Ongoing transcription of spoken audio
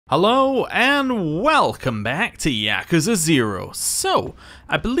Hello and welcome back to Yakuza 0. So,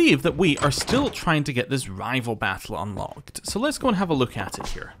 I believe that we are still trying to get this rival battle unlocked. So let's go and have a look at it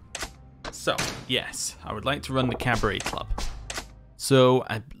here. So, yes, I would like to run the cabaret club. So,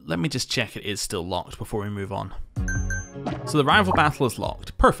 let me just check it is still locked before we move on. So the rival battle is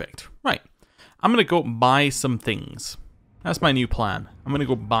locked. Perfect. Right. I'm going to go buy some things. That's my new plan. I'm going to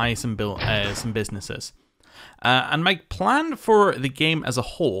go buy some businesses. And my plan for the game as a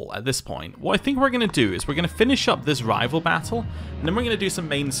whole at this point, what I think we're going to do is we're going to finish up this rival battle, and then we're going to do some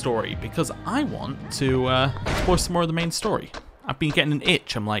main story, because I want to explore some more of the main story. I've been getting an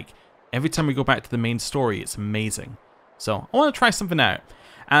itch. I'm like, every time we go back to the main story, it's amazing. So I want to try something out.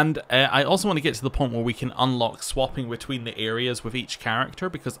 And I also want to get to the point where we can unlock swapping between the areas with each character,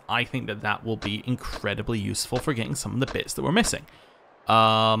 because I think that that will be incredibly useful for getting some of the bits that we're missing.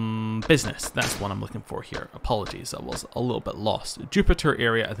 Business, that's the one I'm looking for here. Apologies, I was a little bit lost. Jupiter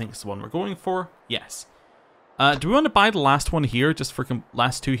area, I think is the one we're going for. Yes. Do we want to buy the last one here, just for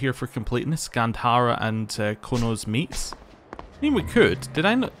last two here for completeness? Gandhara and Kono's meats? I mean, we could. Did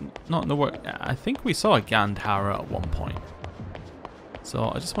I not know what? I think we saw a Gandhara at one point. So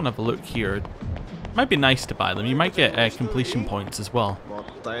I just want to have a look here. Might be nice to buy them. You might get completion points as well.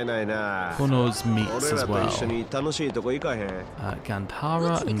 Kono's meats as well.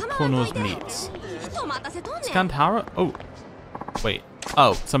 Gandhara and Kono's meats. Is Gandhara? Oh, wait.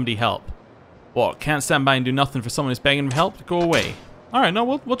 Oh, somebody help. What? Can't stand by and do nothing for someone who's begging for help? Go away. All right, no,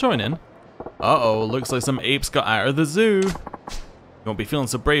 we'll join in. Uh-oh, looks like some apes got out of the zoo. You won't be feeling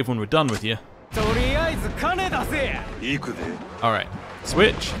so brave when we're done with you. All right,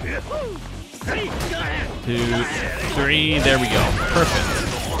 switch. 2, 3, there we go. Perfect.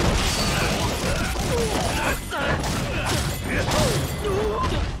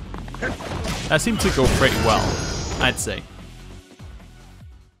 That seemed to go pretty well, I'd say.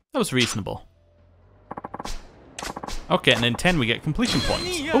 That was reasonable. Okay, and in 10 we get completion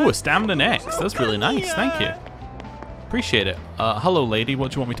points. Oh, a stamina X. That's really nice. Thank you. Appreciate it. Hello, lady.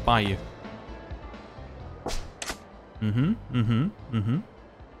 What do you want me to buy you?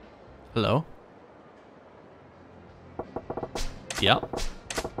 Hello. Yep.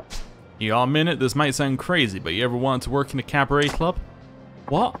 You all minute, this might sound crazy, but you ever wanted to work in a cabaret club?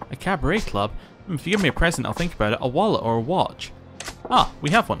 What? A cabaret club? If you give me a present, I'll think about it. A wallet or a watch? Ah,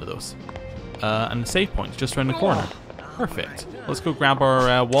 we have one of those. And the save point's just around the corner. Perfect. Let's go grab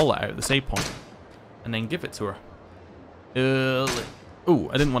our wallet out of the save point and then give it to her. Oh,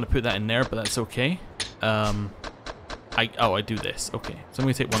 I didn't want to put that in there, but that's okay. I do this. Okay, so I'm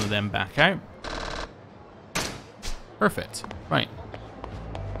going to take one of them back out. Perfect. Right.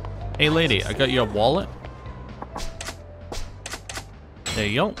 Hey, lady, I got you a wallet. There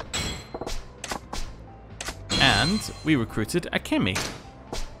you go. And we recruited a Kimi.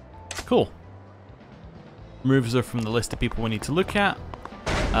 Cool. Removes her from the list of people we need to look at.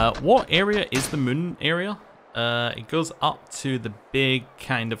 What area is the moon area? It goes up to the big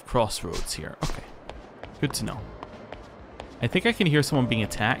kind of crossroads here. Okay. Good to know. I think I can hear someone being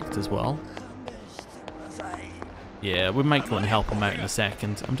attacked as well. Yeah, we might go and help him out in a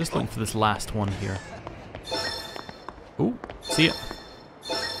second. I'm just looking for this last one here. Oh, see it?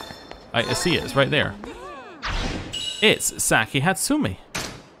 I see it. It's right there. It's Saki Hatsumi.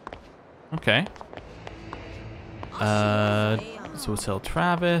 Okay. So Hotel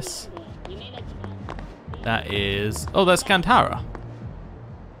Travis. That is... Oh, that's Gandhara.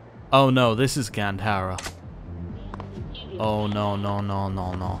 Oh no, this is Gandhara. Oh no, no, no,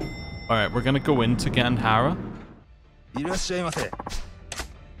 no, no. Alright, we're gonna go into Gandhara.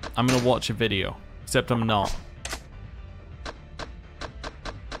 I'm gonna watch a video, except I'm not.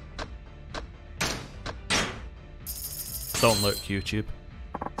 Don't look, YouTube.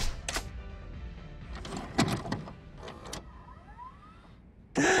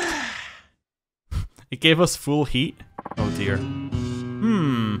 It gave us full heat. Oh dear.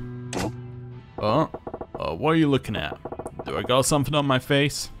 What are you looking at? Do I got something on my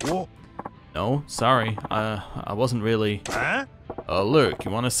face? No, sorry. I wasn't really... look,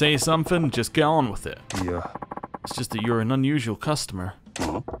 you want to say something? Just get on with it. Yeah. It's just that you're an unusual customer.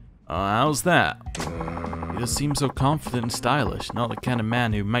 How's that? You just seem so confident and stylish, not the kind of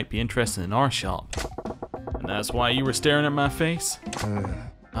man who might be interested in our shop. And that's why you were staring at my face?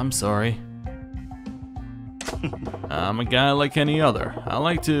 I'm sorry. I'm a guy like any other. I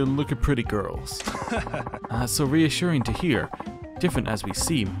like to look at pretty girls. It's so reassuring to hear. Different as we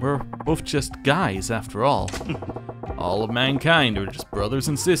seem, we're both just guys after all. All of mankind are just brothers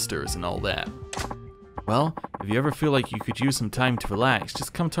and sisters and all that. Well, if you ever feel like you could use some time to relax,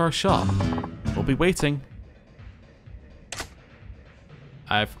 just come to our shop. We'll be waiting.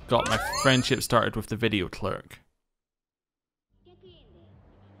 I've got my friendship started with the video clerk.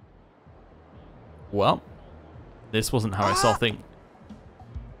 Well, this wasn't how I saw things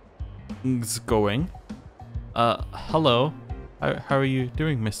going. Hello. How are you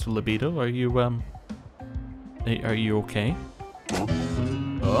doing, Mr. Libido? Are you okay?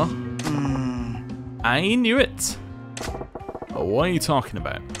 Oh? I knew it. Oh, what are you talking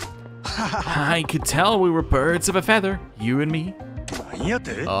about? I could tell we were birds of a feather, you and me.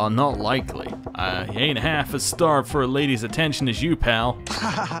 Not likely. I ain't half as starved for a lady's attention as you, pal.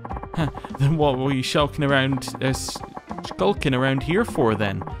 Then what were you skulking around here for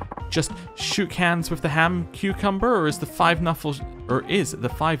then? Just shook hands with the ham cucumber, or is the five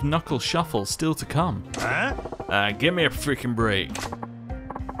knuckle shuffle still to come? Give me a freaking break.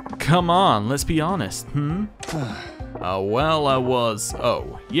 Come on, let's be honest, well, I was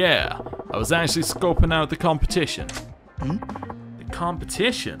actually scoping out the competition. The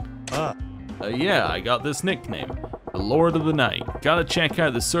competition? Yeah, I got this nickname, the Lord of the Night. Gotta check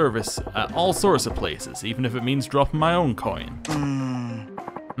out the service at all sorts of places, even if it means dropping my own coin.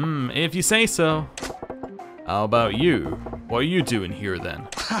 If you say so. How about you? What are you doing here then?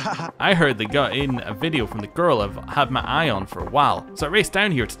 I heard they got in a video from the girl I've had my eye on for a while, so I raced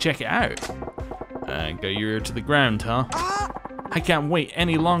down here to check it out. Got your ear to the ground, huh? I can't wait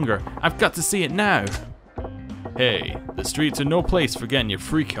any longer. I've got to see it now. Hey, the streets are no place for getting your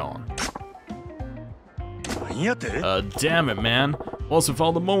freak on. Damn it, man. What's with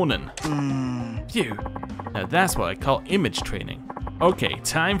all the moaning? Phew. Now that's what I call image training. Okay,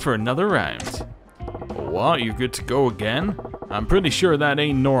 time for another round. What, you're good to go again? I'm pretty sure that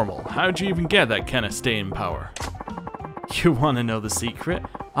ain't normal. How'd you even get that kind of staying power? You wanna know the secret?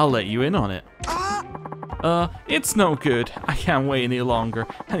 I'll let you in on it. It's no good. I can't wait any longer.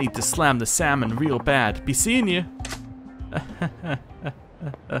 I need to slam the salmon real bad. Be seeing you.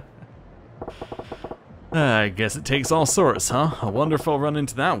 I guess it takes all sorts, huh? I wonder if I'll run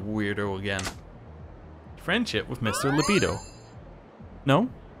into that weirdo again. Friendship with Mr. Libido. No?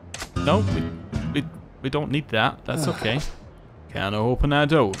 No, we don't need that. That's okay. Kinda hoping I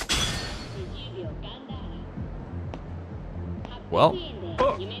don't. Well,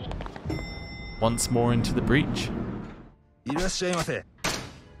 once more into the breach.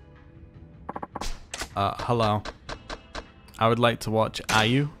 Hello. I would like to watch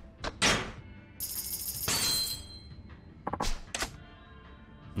Ayu.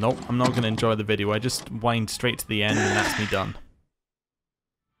 Nope, I'm not going to enjoy the video. I just wind straight to the end and that's me done.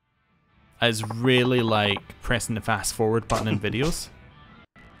 I just really like pressing the fast forward button in videos.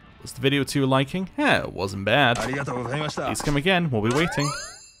 Was the video to your liking? Yeah, it wasn't bad. Please come again, we'll be waiting.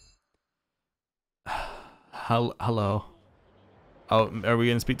 Hello. Oh, are we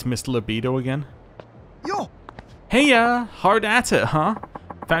going to speak to Mr. Libido again? Hey, hard at it, huh?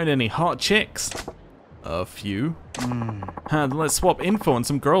 Found any hot chicks? A few. Let's swap info on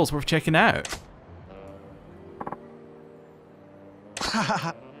some girls worth checking out.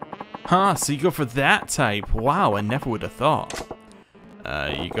 Huh, so you go for that type. Wow, I never would have thought.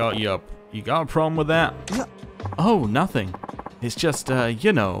 You got a problem with that? Oh, nothing. It's just,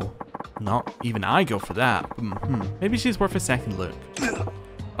 you know, not even I go for that. Maybe she's worth a second look.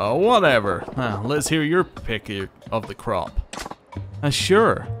 Oh, whatever. Let's hear your pick of the crop.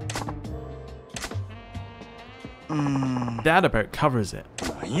 Sure. That about covers it.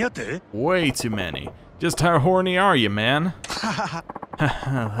 Way too many. Just how horny are you, man?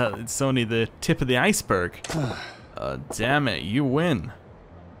 It's only the tip of the iceberg. Damn it, you win.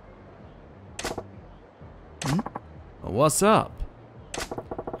 What's up?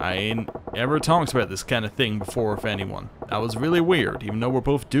 I ain't ever talked about this kind of thing before with anyone. That was really weird, even though we're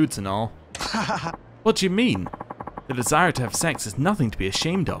both dudes and all. What do you mean? The desire to have sex is nothing to be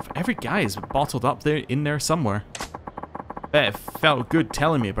ashamed of. Every guy is bottled up in there somewhere. Bet it felt good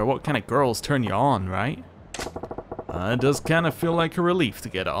telling me about what kind of girls turn you on, right? It does kind of feel like a relief to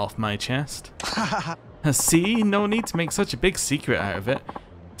get it off my chest. See, no need to make such a big secret out of it.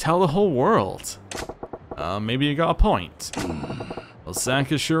 Tell the whole world. Maybe you got a point.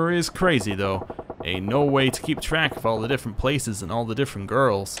 Osaka sure is crazy though. Ain't no way to keep track of all the different places and all the different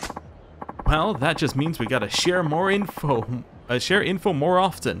girls. Well, that just means we gotta share more info. Share info more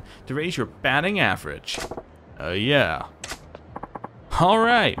often to raise your batting average. Yeah.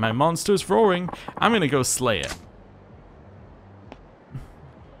 Alright, my monster's roaring. I'm gonna go slay it.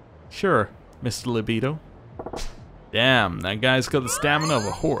 Sure, Mr. Libido. Damn, that guy's got the stamina of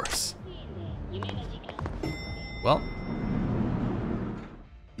a horse. Well.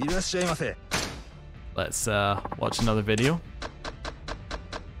 Let's watch another video.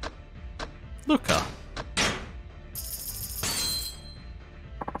 Luca.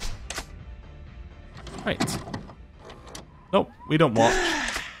 Right. Nope, we don't watch.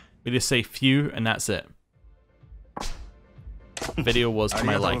 We just say phew and that's it. Video was to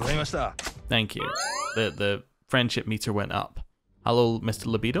my liking. Thank you. The friendship meter went up. Hello, Mr.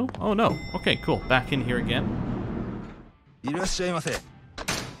 Libido? Oh no. Okay, cool. Back in here again. This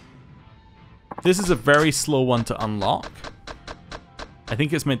is a very slow one to unlock. I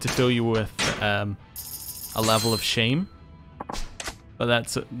think it's meant to fill you with a level of shame.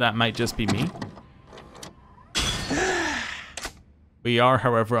 But that might just be me. We are,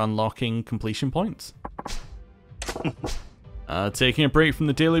 however, unlocking completion points. Taking a break from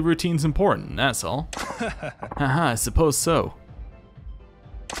the daily routine's important, that's all. Haha, I suppose so.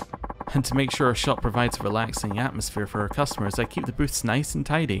 And to make sure our shop provides a relaxing atmosphere for our customers, I keep the booths nice and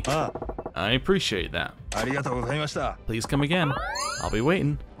tidy. I appreciate that. Please come again. I'll be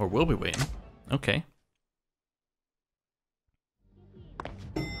waiting, or we'll be waiting. Okay.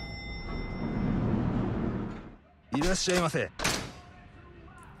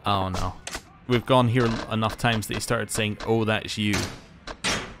 Oh no. We've gone here enough times that he started saying, oh, that's you.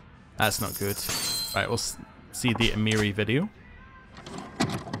 That's not good. Right, we'll see the Amiri video.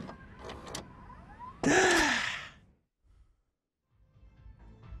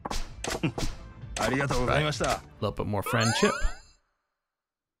 Right. A little bit more friendship.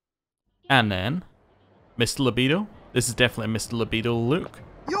 And then, Mr. Libido. This is definitely a Mr. Libido look.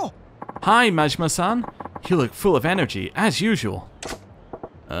 Yo. Hi, Majima-san. You look full of energy, as usual.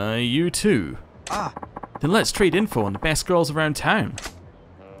 You too. Then let's trade info on the best girls around town.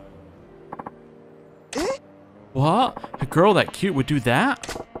 What? A girl that cute would do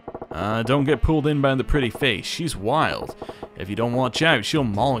that? Don't get pulled in by the pretty face. She's wild. If you don't watch out, she'll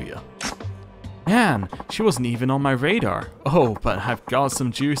maul you. Man, she wasn't even on my radar. Oh, but I've got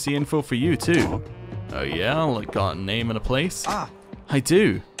some juicy info for you too. Oh yeah? Like got a name and a place? I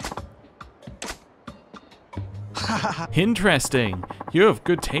do. Interesting. You have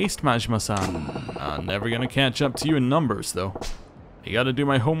good taste, Majima-san. I'm never gonna catch up to you in numbers, though. I gotta do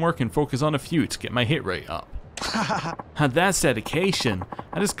my homework and focus on a few to get my hit rate up. That's dedication.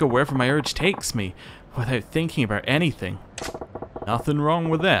 I just go wherever my urge takes me, without thinking about anything. Nothing wrong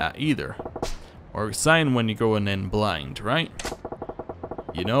with that, either. Or a sign when you're going in blind, right?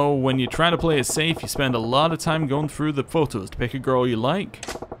 You know, when you try to play it safe, you spend a lot of time going through the photos to pick a girl you like.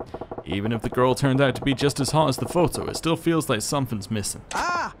 Even if the girl turned out to be just as hot as the photo, it still feels like something's missing.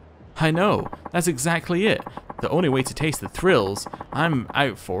 I know, that's exactly it. The only way to taste the thrills I'm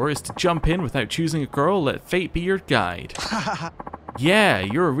out for is to jump in without choosing a girl, let fate be your guide. Yeah,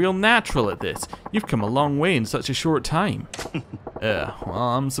 you're a real natural at this. You've come a long way in such a short time. Well,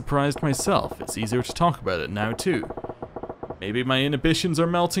 I'm surprised myself. It's easier to talk about it now too. Maybe my inhibitions are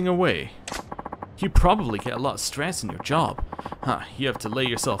melting away. You probably get a lot of stress in your job. You have to lay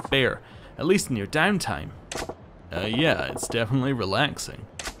yourself bare, at least in your downtime. Yeah, it's definitely relaxing.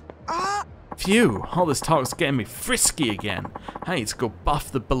 Phew, all this talk's getting me frisky again. I need to go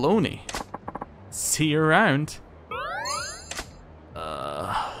buff the baloney. See you around.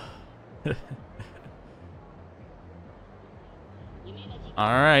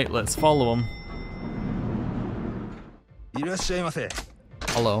 Alright, let's follow him.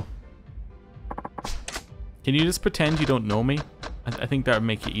 Hello. Can you just pretend you don't know me? I think that would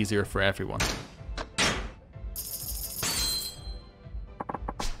make it easier for everyone.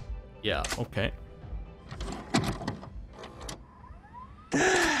 Yeah, okay.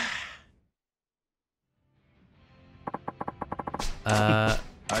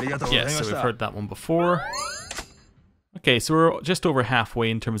 Yeah, so we've heard that one before. Okay, so we're just over halfway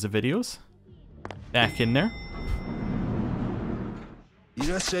in terms of videos. Back in there.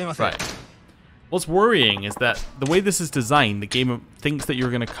 Right. What's worrying is that the way this is designed, the game thinks that you're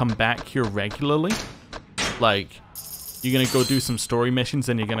going to come back here regularly. Like, you're going to go do some story missions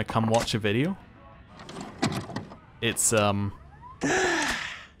and you're going to come watch a video. It's,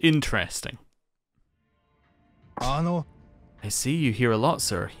 interesting. I see you here a lot,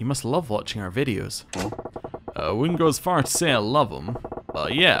 sir. You must love watching our videos. I wouldn't go as far as to say I love them,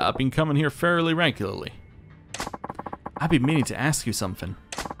 but yeah, I've been coming here fairly regularly. I've been meaning to ask you something.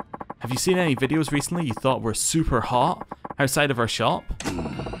 Have you seen any videos recently you thought were super hot outside of our shop?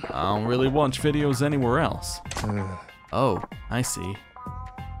 I don't really watch videos anywhere else. Oh, I see.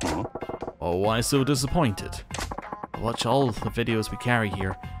 Oh, why so disappointed? I watch all the videos we carry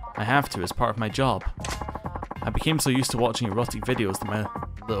here. I have to as part of my job. I became so used to watching erotic videos that my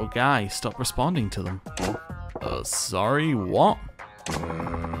little guy stopped responding to them. Sorry, what?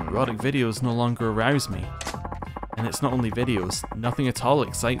 Erotic videos no longer arouse me. And it's not only videos, nothing at all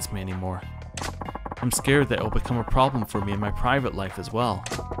excites me anymore. I'm scared that it'll become a problem for me in my private life as well.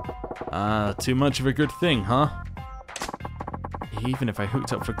 Too much of a good thing, huh? Even if I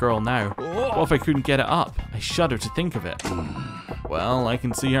hooked up for girl now, what if I couldn't get it up? I shudder to think of it. Well, I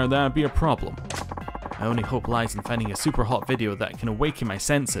can see how that'd be a problem. My only hope lies in finding a super hot video that can awaken my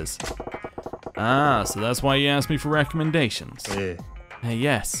senses. So that's why you asked me for recommendations.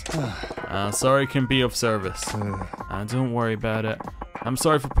 Yes. Sorry I can be of service. Don't worry about it. I'm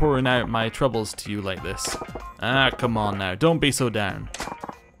sorry for pouring out my troubles to you like this. Come on now, don't be so down.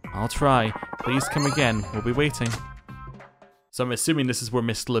 I'll try. Please come again, we'll be waiting. So I'm assuming this is where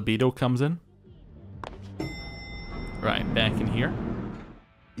Mr. Libido comes in. Right, back in here.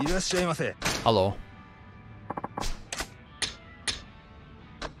 Hello.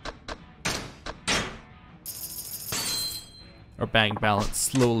 Our bank balance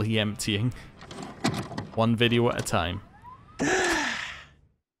slowly emptying. One video at a time.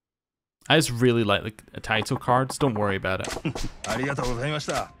 I just really like the title cards, don't worry about it.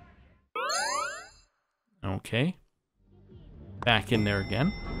 Okay. Back in there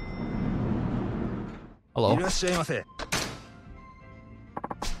again. Hello.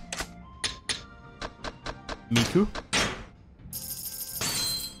 Miku.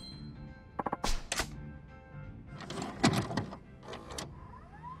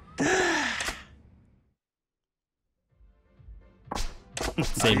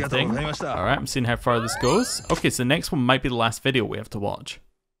 Same thing. Alright, I'm seeing how far this goes. Okay, so the next one might be the last video we have to watch.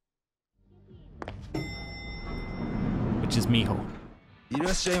 Which is Miho.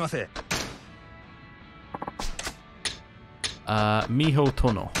 Miho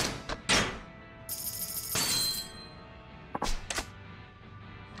Tono.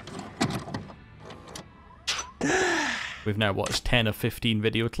 We've now watched 10 of 15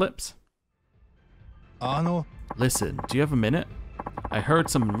 video clips. Listen, do you have a minute? I heard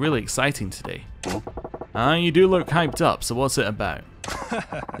something really exciting today. You do look hyped up, so what's it about?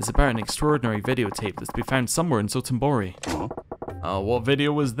 It's about an extraordinary videotape that's to be found somewhere in Sotenbori. What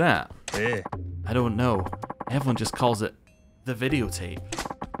video was that? I don't know. Everyone just calls it the videotape.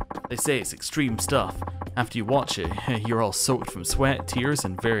 They say it's extreme stuff. After you watch it, you're all soaked from sweat, tears,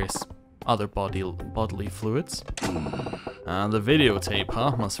 and various other bodily fluids. The videotape,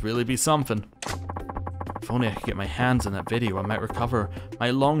 huh? Must really be something. If only I could get my hands on that video, I might recover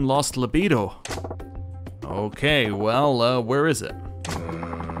my long-lost libido. Okay, well, where is it?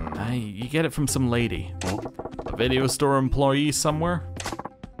 You get it from some lady. A video store employee somewhere?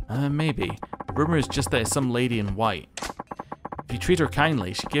 Maybe. Rumor is just that it's some lady in white. If you treat her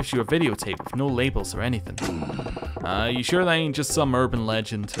kindly, she gives you a videotape with no labels or anything. You sure that ain't just some urban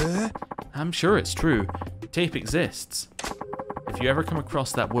legend? I'm sure it's true. The tape exists. If you ever come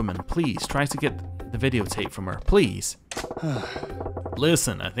across that woman, please try to get the videotape from her, please.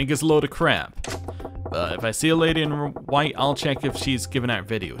 Listen, I think it's a load of crap. But if I see a lady in white, I'll check if she's giving out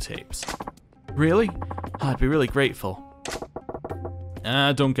videotapes. Really? I'd be really grateful.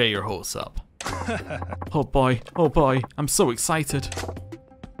 Don't get your hopes up. Oh boy, I'm so excited.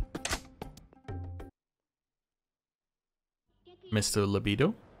 Mr.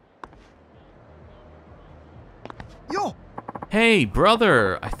 Libido? Yo! Hey,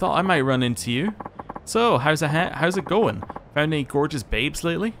 brother! I thought I might run into you. So, how's it going? Found any gorgeous babes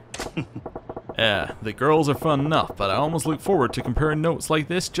lately? Yeah, the girls are fun enough, but I almost look forward to comparing notes like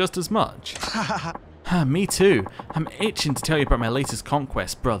this just as much. Me too. I'm itching to tell you about my latest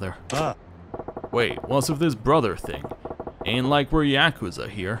conquest, brother. Wait, what's with this brother thing? Ain't like we're Yakuza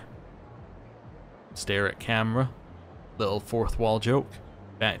here. Stare at camera. Little fourth wall joke.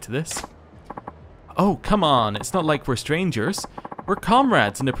 Back to this. Oh, come on, it's not like we're strangers. We're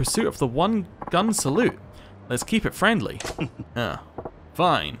comrades in the pursuit of the one gun salute. Let's keep it friendly.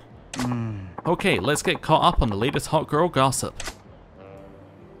 Fine. Okay, let's get caught up on the latest hot girl gossip.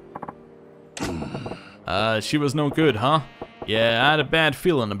 She was no good, huh? Yeah, I had a bad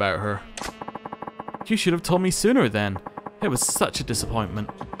feeling about her. You should have told me sooner then. It was such a disappointment.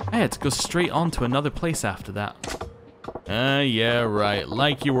 I had to go straight on to another place after that. Yeah, right.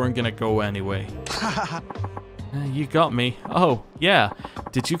 Like you weren't gonna go anyway. You got me. Oh, yeah.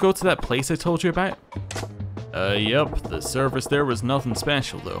 Did you go to that place I told you about? Yep. The service there was nothing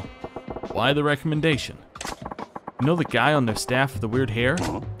special, though. Why the recommendation? You know the guy on their staff with the weird hair?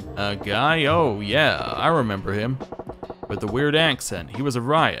 Guy? Oh, yeah. I remember him. With the weird accent. He was a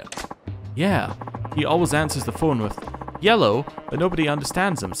riot. Yeah. He always answers the phone with yellow, but nobody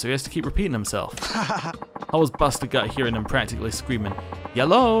understands him, so he has to keep repeating himself. I was bust a gut hearing him practically screaming,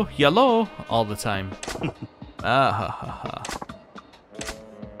 yellow, yellow, all the time.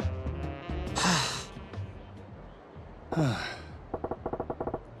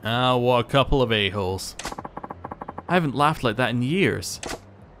 What a couple of a-holes. I haven't laughed like that in years.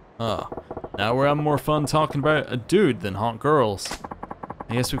 Oh, now we're having more fun talking about a dude than hot girls.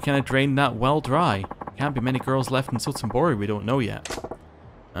 I guess we kind of drained that well dry. Can't be many girls left in Sotsubori we don't know yet.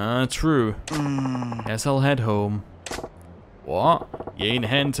 True. Guess I'll head home. What? You ain't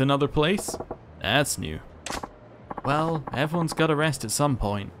heading to another place? That's new. Well, everyone's got to rest at some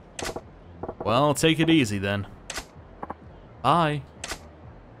point. Well, take it easy then. Bye.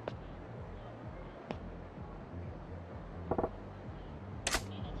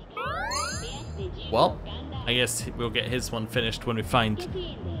 Well, I guess we'll get his one finished when we find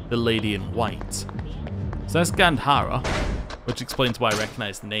the lady in white. So that's Gandhara, which explains why I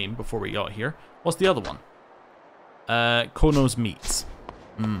recognized the name before we got here. What's the other one? Kono's Meats.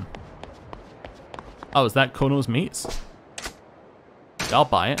 Oh, is that Kono's Meats? Yeah, I'll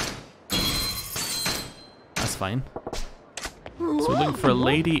buy it. That's fine. So we're looking for a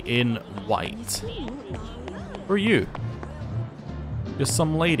lady in white. Who are you? Just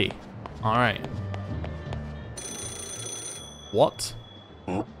some lady. Alright. What?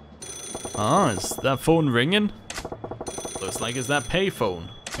 Ah, is that phone ringing? Looks like it's that payphone.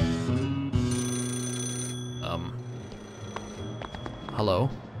 Hello?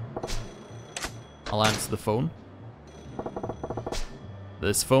 I'll answer the phone.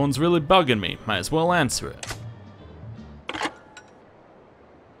 This phone's really bugging me. Might as well answer it.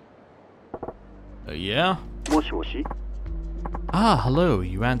 Yeah? Ah, hello.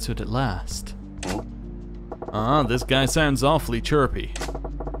 You answered at last. Ah, this guy sounds awfully chirpy.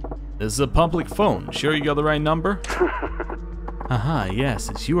 This is a public phone. Sure you got the right number? Haha, yes,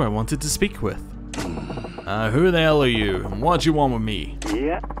 it's you I wanted to speak with. Who the hell are you, and what do you want with me?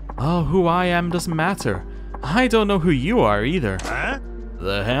 Oh, who I am doesn't matter. I don't know who you are either.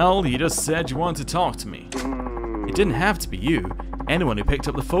 The hell? You just said you wanted to talk to me. It didn't have to be you. Anyone who picked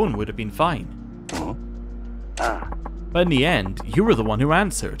up the phone would have been fine. But in the end, you were the one who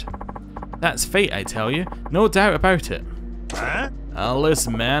answered. That's fate, I tell you. No doubt about it.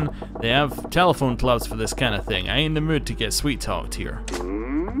 Listen, man. They have telephone clubs for this kind of thing. I ain't in the mood to get sweet-talked here.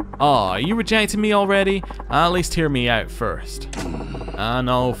 Oh, are you rejecting me already? At least hear me out first.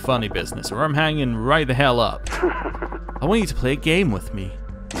 No funny business, or I'm hanging right the hell up. I want you to play a game with me.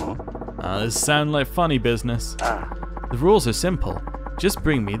 This sounds like funny business. The rules are simple. Just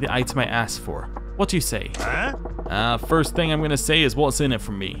bring me the item I asked for. What do you say? First thing I'm gonna say is what's in it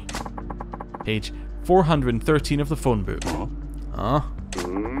for me. Page 413 of the phone book.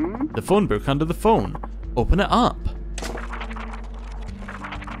 The phone book under the phone. Open it up.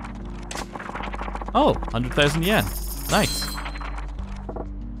 Oh, 100,000 yen. Nice.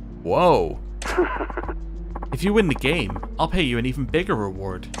 Whoa. If you win the game, I'll pay you an even bigger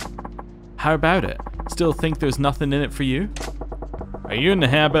reward. How about it? Still think there's nothing in it for you? Are you in the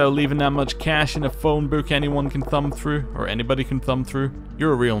habit of leaving that much cash in a phone book anyone can thumb through, or anybody can thumb through?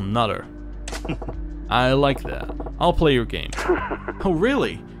 You're a real nutter. I like that. I'll play your game. Oh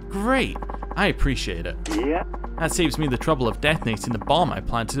really? Great. I appreciate it. That saves me the trouble of detonating the bomb I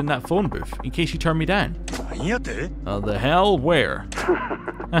planted in that phone booth, in case you turn me down. The hell? Where?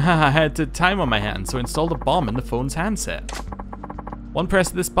 I had time on my hands, so I installed a bomb in the phone's handset. One press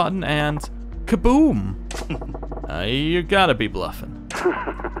of this button and... kaboom! You gotta be bluffing.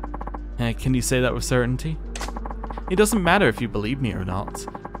 Can you say that with certainty? It doesn't matter if you believe me or not.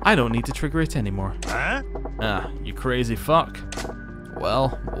 I don't need to trigger it anymore. You crazy fuck.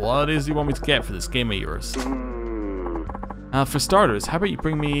 Well, what is you want me to get for this game of yours? For starters, how about you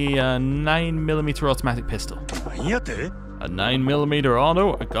bring me a 9mm automatic pistol? A 9mm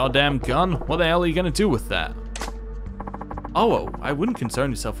auto? A goddamn gun? What the hell are you gonna do with that? Oh, I wouldn't concern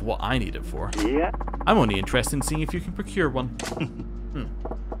yourself with what I need it for. I'm only interested in seeing if you can procure one.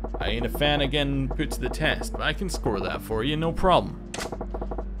 I ain't a fan of getting put to the test, but I can score that for you, no problem.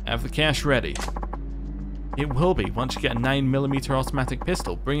 Have the cash ready. It will be once you get a 9mm automatic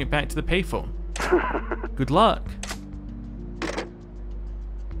pistol. Bring it back to the payphone. Good luck.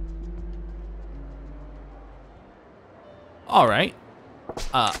 Alright.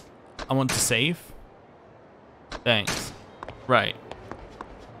 I want to save. Thanks. Right.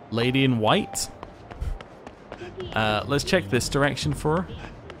 Lady in white. Let's check this direction for her.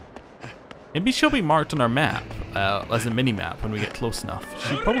 Maybe she'll be marked on our map, as a mini-map when we get close enough.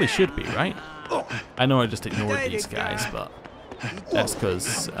 She probably should be, right? I know I just ignored these guys, but that's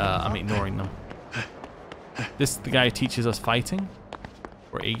because I'm ignoring them. This the guy who teaches us fighting?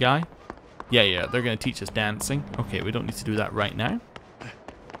 Or a guy? Yeah, they're going to teach us dancing. Okay, we don't need to do that right now.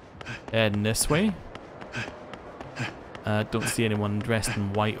 Heading this way. Don't see anyone dressed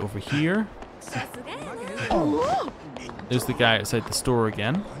in white over here. There's the guy outside the store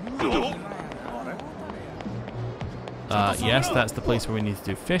again. Yes, that's the place where we need to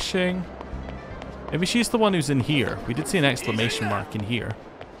do fishing. Maybe she's the one who's in here. We did see an exclamation mark in here.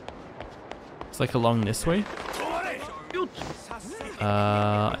 It's like along this way.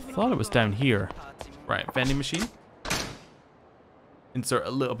 I thought it was down here. Right, vending machine. Insert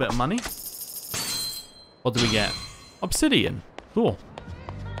a little bit of money. What do we get? Obsidian. Cool.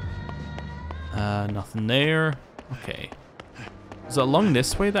 Nothing there. Okay. Was it along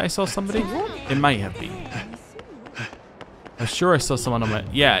this way that I saw somebody? It might have been. I'm sure I saw someone on my...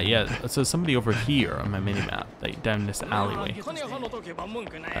 Yeah. So somebody over here on my minimap. Like down this alleyway.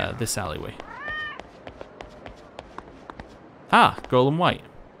 This alleyway. Ah, girl in white.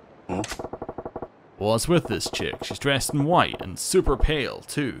 What's with this chick? She's dressed in white and super pale,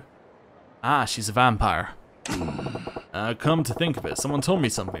 too. Ah, she's a vampire. Come to think of it, someone told me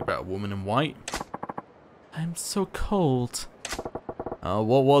something about a woman in white. I'm so cold.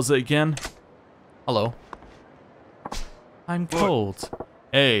 What was it again? Hello. I'm cold.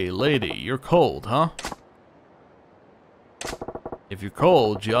 Hey, lady, you're cold, huh? If you're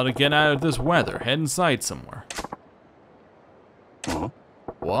cold, you ought to get out of this weather. Head inside somewhere.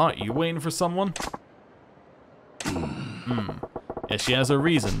 What? You waiting for someone? Yeah, she has her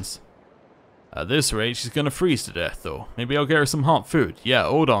reasons. At this rate, she's gonna freeze to death, though. Maybe I'll get her some hot food. Yeah,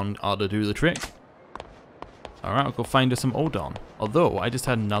 Odon ought to do the trick. Alright, I'll go find her some Odon. Although, I just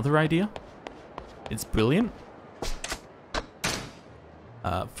had another idea. It's brilliant.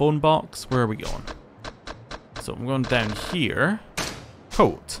 Phone box, where are we going? So I'm going down here.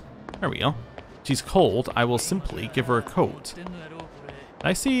 Coat. There we go. She's cold, I will simply give her a coat.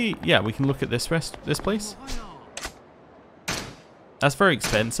 I see, yeah, we can look at this place. That's very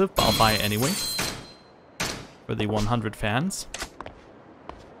expensive, but I'll buy it anyway. For the 100 fans.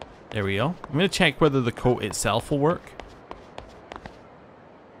 There we go. I'm going to check whether the coat itself will work.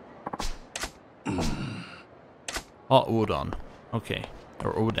 Oh, Odon. Okay.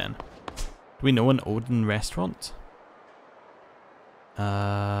 Or Odin. Do we know an Odin restaurant?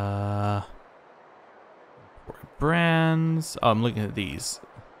 Brands. Oh, I'm looking at these.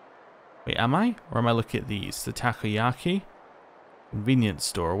 Wait, am I? Or am I looking at these? The takoyaki. Convenience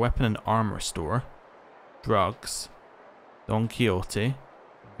store. Weapon and armor store. Drugs. Don Quixote.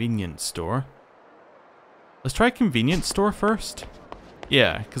 Convenience store. Let's try convenience store first.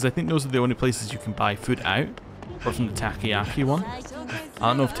 Yeah, because I think those are the only places you can buy food out. Or from the takoyaki one. I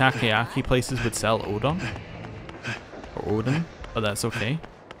don't know if takoyaki places would sell Odon. Or Odin. But that's okay.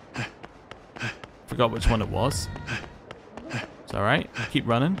 Forgot which one it was. It's alright. Keep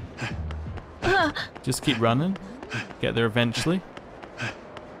running. Just keep running. Get there eventually.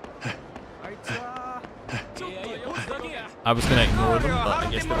 I was gonna ignore them, but I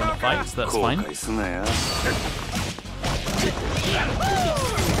guess they want to fight, so that's fine.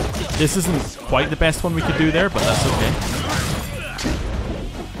 This isn't quite the best one we could do there, but that's okay.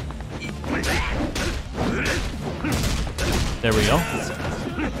 There we go.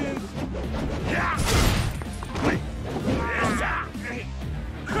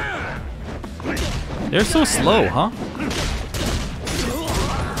 They're so slow, huh?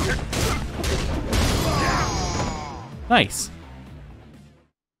 Nice.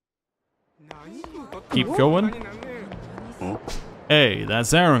 Keep going. Hey,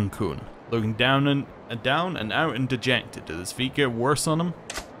 that's Aaron-kun, looking down and out and dejected. Did his feet get worse on him?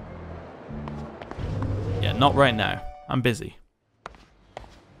 Yeah, not right now. I'm busy.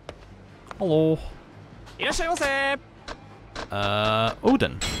 Hello.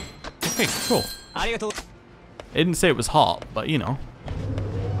 Odin. Okay, cool. It didn't say it was hot, but you know.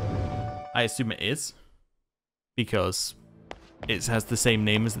 I assume it is. Because it has the same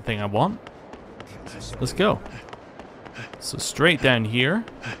name as the thing I want. Let's go. So straight down here.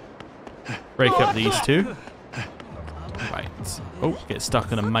 Break up these two. Right. Oh, get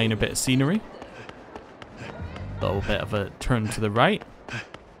stuck on a minor bit of scenery. A little bit of a turn to the right.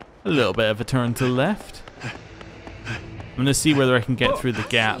 A little bit of a turn to the left. I'm going to see whether I can get through the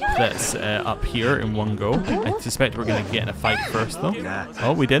gap that's up here in one go. I suspect we're going to get in a fight first, though.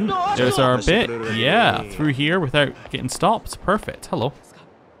 Oh, we didn't. There's our bit. Yeah, through here without getting stopped. Perfect. Hello.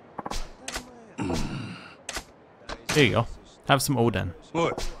 There you go. Have some Odin.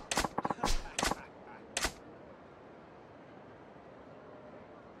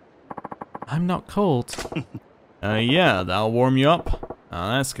 I'm not cold. Yeah, that'll warm you up. Oh,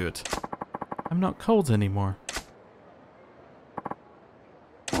 that's good. I'm not cold anymore.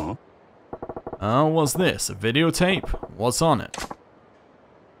 What's this? A videotape? What's on it?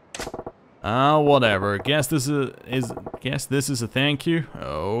 Whatever. Guess this is a thank you.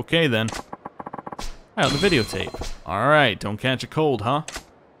 Okay then. Oh, the videotape. Alright, don't catch a cold, huh?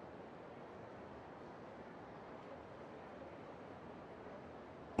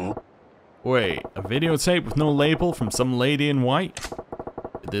 Wait, a videotape with no label from some lady in white?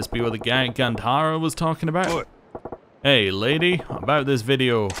 Could this be what the guy at Gandhara was talking about? Hey, lady, about this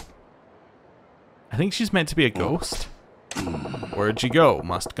video. I think she's meant to be a ghost. Where'd she go?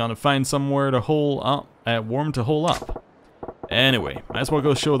 Must gonna find somewhere to hole up, warm to hole up. Anyway, might as well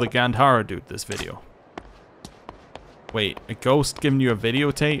go show the Gandhara dude this video. Wait, a ghost giving you a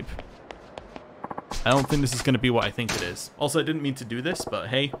videotape? I don't think this is going to be what I think it is. Also, I didn't mean to do this, but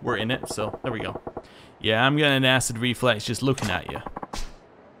hey, we're in it, so there we go. Yeah, I'm getting an acid reflex just looking at you.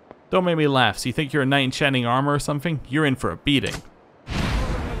 Don't make me laugh. So you think you're a knight in shining armor or something? You're in for a beating.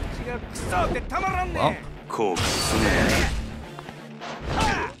 Well,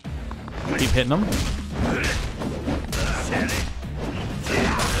 keep hitting them.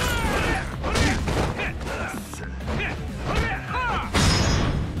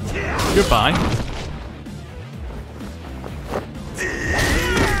 Goodbye.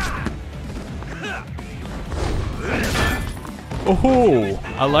 Oh,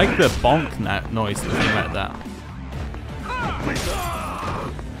 I like the bonk noise looking like that.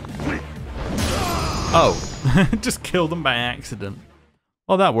 Oh, just killed them by accident.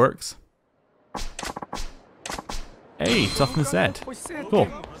 Oh, that works. Hey, toughness Ed. Cool.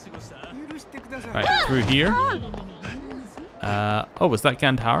 Right, through here. Oh, was that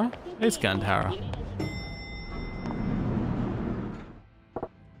Gandhara? It's Gandhara.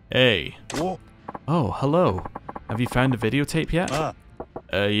 Hey. Oh, hello. Have you found a videotape yet?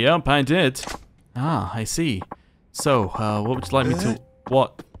 Yep, I did. Ah, I see. So, what would you like me to...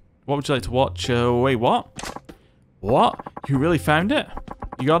 What would you like to watch? Wait, what? What? You really found it?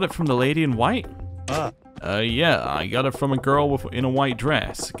 You got it from the lady in white? Yeah, I got it from a girl in a white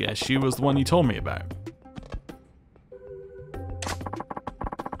dress. Guess she was the one you told me about.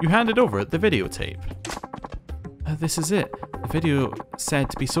 You handed over the videotape. This is it. The video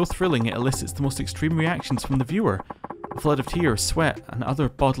said to be so thrilling it elicits the most extreme reactions from the viewer. A flood of tears, sweat, and other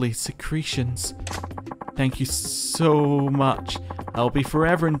bodily secretions. Thank you so much. I'll be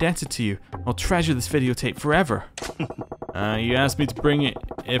forever indebted to you. I'll treasure this videotape forever. You asked me to bring it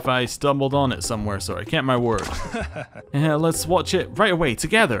if I stumbled on it somewhere, so I kept my word. Let's watch it right away,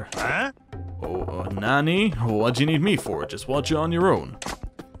 together. Huh? Oh, Nani? What do you need me for? Just watch it on your own.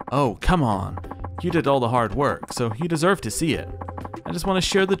 Oh, come on. You did all the hard work, so you deserve to see it. I just want to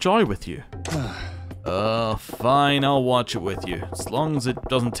share the joy with you. Fine, I'll watch it with you, as long as it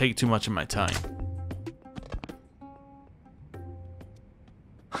doesn't take too much of my time.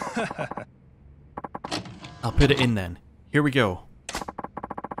 I'll put it in then. Here we go.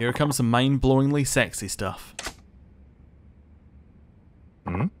 Here comes the mind-blowingly sexy stuff.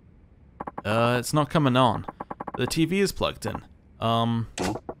 Hmm? It's not coming on. The TV is plugged in.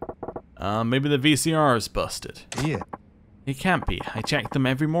 Maybe the VCR is busted. Yeah. It can't be. I check them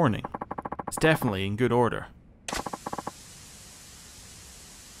every morning. It's definitely in good order.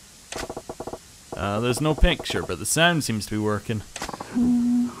 There's no picture, but the sound seems to be working.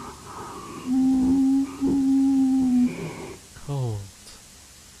 Cold.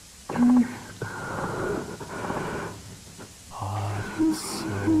 Oh, it's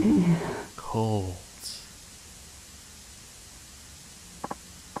so cold.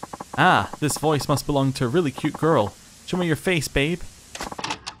 Ah, this voice must belong to a really cute girl. Show me your face, babe.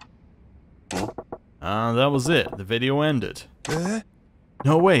 That was it. The video ended.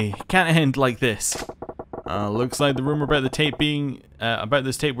 No way. It can't end like this. Looks like the rumor about the tape being about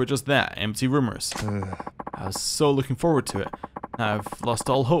this tape were just that, empty rumors. I was so looking forward to it. I've lost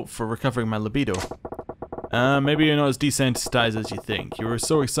all hope for recovering my libido. Maybe you're not as desensitized as you think. You were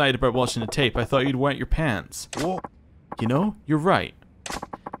so excited about watching the tape, I thought you'd wet your pants. You know, you're right.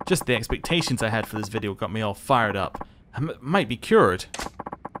 Just the expectations I had for this video got me all fired up. I might be cured.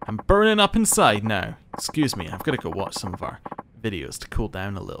 I'm burning up inside now. Excuse me, I've got to go watch some of our videos to cool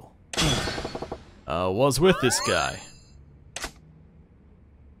down a little. What's with this guy?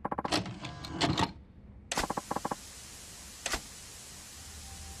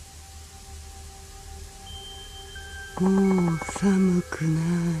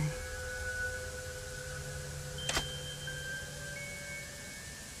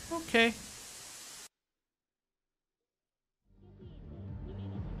 Okay.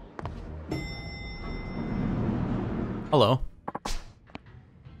 Hello.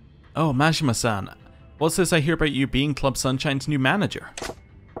 Oh, Majima-san. What's this I hear about you being Club Sunshine's new manager?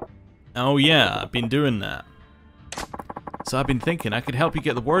 Oh yeah, I've been doing that. So I've been thinking I could help you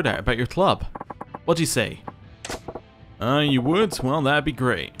get the word out about your club. What'd you say? You would? Well, that'd be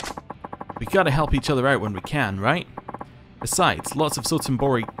great. We gotta help each other out when we can, right? Besides, lots of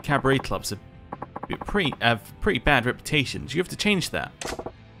Sotenbori cabaret clubs have pretty bad reputations. You have to change that.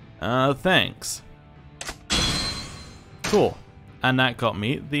 Thanks. Cool. And that got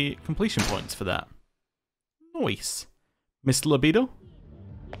me the completion points for that. Nice. Mr. Libido?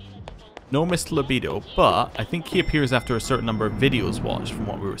 No Mr. Libido, but I think he appears after a certain number of videos watched from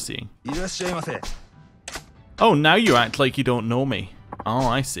what we were seeing. Oh, now you act like you don't know me. Oh,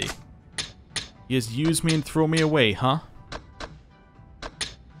 I see. You just use me and throw me away, huh?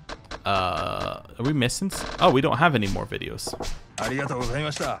 Are we missing? Oh, we don't have any more videos.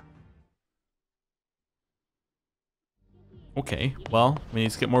 Okay, well, we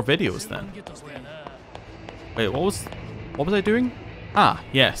need to get more videos then. Wait, what was I doing? Ah,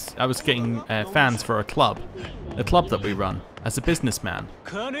 yes, I was getting fans for a club. The club that we run as a businessman.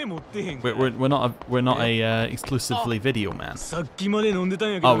 We're not a exclusively video man.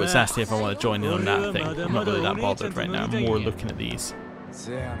 Oh, it's asking if I want to join in on that thing. I'm not really that bothered right now. I'm more looking at these.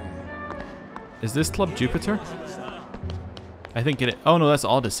 Is this Club Jupiter? I think it. Oh no, that's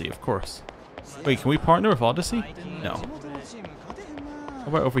Odyssey, of course. Wait, can we partner with Odyssey? No. How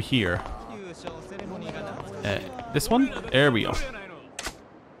about over here? This one? There we go.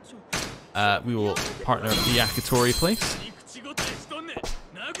 We will partner with the Yakitori place.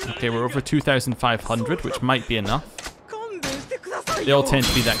 Okay, we're over 2,500, which might be enough. They all tend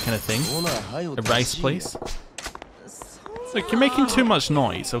to be that kind of thing. A rice place. Look, you're making too much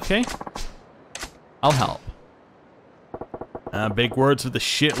noise, okay? I'll help. Big words with the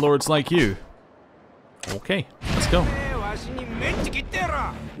shitlords like you. Okay, let's go.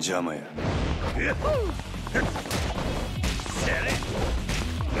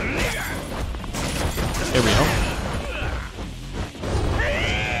 There we go.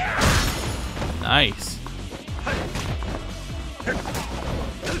 Nice.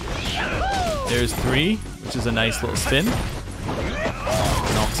 There's 3, which is a nice little spin.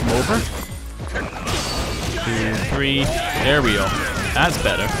 Knocks him over. 2, 3. There we go. That's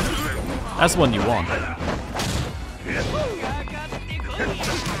better. That's the one you want.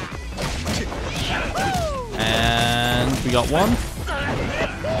 And we got 1.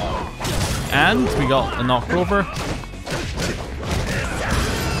 And we got a knock over.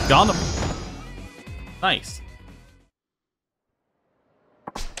 Got him. Nice.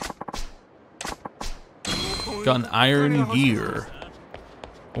 Got an iron gear.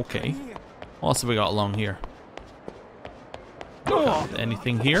 Okay. What else have we got along here?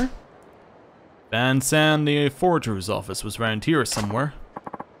 Anything here? Van San, the forger's office was around here somewhere.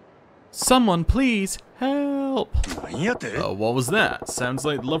 Someone please help! What was that? Sounds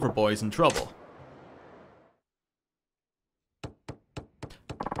like the lover boy's in trouble.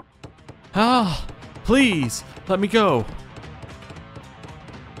 Ah, please, let me go.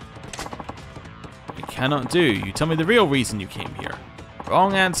 I cannot do. You tell me the real reason you came here.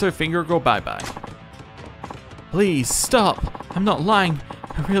 Wrong answer, finger go bye-bye. Please, stop. I'm not lying.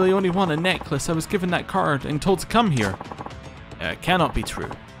 I really only want a necklace. I was given that card and told to come here. It cannot be true.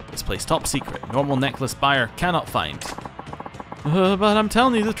 This place top secret. Normal necklace buyer cannot find. But I'm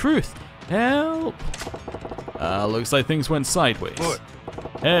telling you the truth. Help. Looks like things went sideways. What?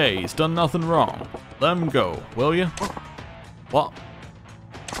 Hey, he's done nothing wrong. Let him go, will you? What?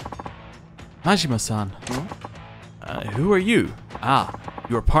 Majima-san. Who are you? Ah,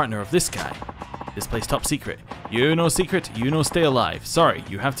 you're a partner of this guy. This place top secret. You know secret, you know stay alive. Sorry,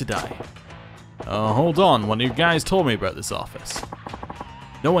 you have to die. Hold on, one of your guys told me about this office.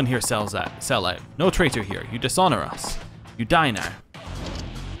 No one here sell out. No traitor here. You dishonor us. You die now.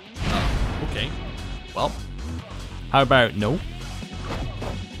 Okay. Well, how about no?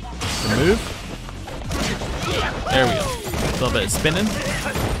 Remove. There we go. A little bit of spinning.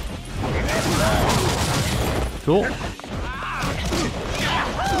 Cool. A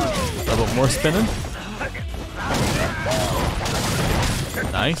little bit more spinning.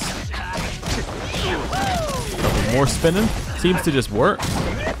 Nice. A little bit more spinning. Seems to just work.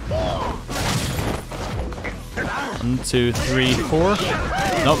 1, 2, 3, 4.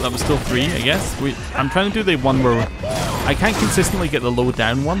 Nope, that was still 3, I guess. I'm trying to do the one where I can't consistently get the low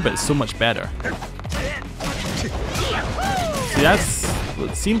down one, but it's so much better. See,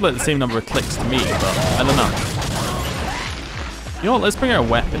 it seems like the same number of clicks to me, but I don't know. You know what, let's bring our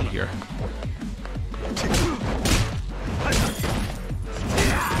weapon here.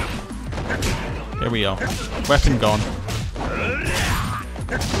 There we go. Weapon gone.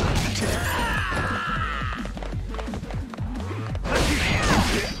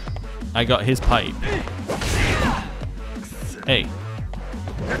 I got his pipe. Hey.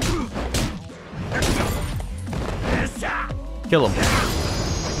 Kill him.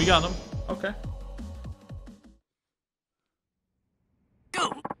 We got him. Okay.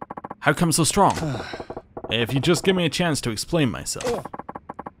 How come so strong? If you just give me a chance to explain myself.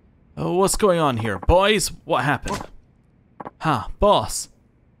 Oh, what's going on here? Boys, what happened? Huh, boss.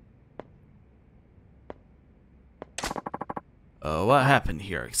 What happened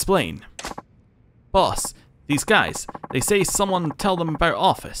here? Explain. Boss, these guys, they say someone tell them about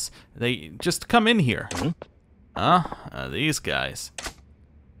office. They just come in here. Huh? These guys.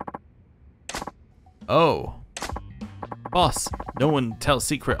 Oh. Boss, no one tells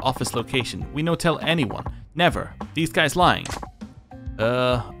secret office location. We no tell anyone. Never. These guys lying.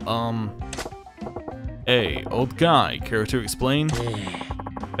 Hey, old guy, care to explain?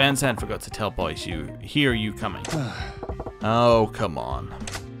 Van Zandt forgot to tell boys you hear you coming. Oh, come on.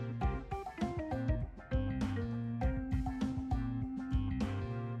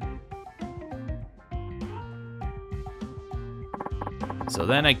 So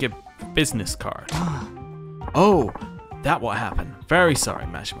then I get business card. Oh, that what happened. Very sorry,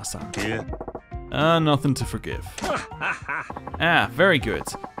 Majima-san. Yeah. Nothing to forgive. Very good.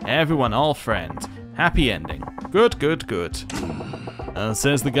 Everyone all friend. Happy ending. Good, good, good.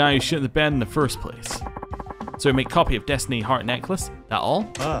 Says the guy who shit the bed in the first place. So make copy of Destiny Heart Necklace? That all?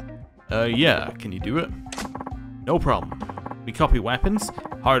 Yeah, can you do it? No problem. We copy weapons,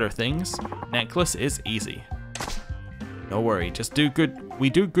 harder things. Necklace is easy. No worry, just do good. We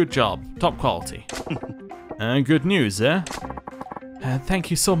do good job, top quality. Good news, eh?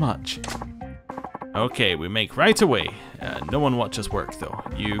 Thank you so much. Okay, we make right away. No one watches work though.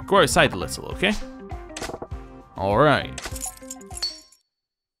 You go outside a little, okay? Alright.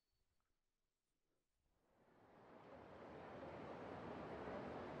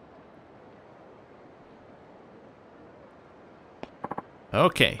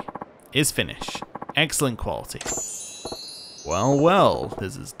 Okay, is finished. Excellent quality. Well, well,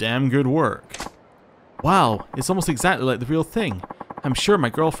 this is damn good work. Wow, it's almost exactly like the real thing. I'm sure my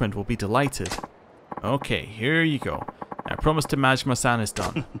girlfriend will be delighted. Okay, here you go. I promise to Majima-san is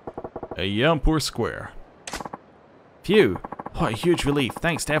done. Yep, we're square. Phew, what a huge relief.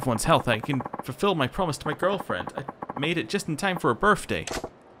 Thanks to everyone's help, I can fulfill my promise to my girlfriend. I made it just in time for her birthday.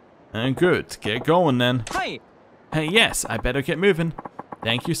 Good, get going then. Hi. Yes, I better get moving.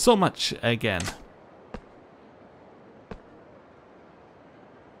 Thank you so much again.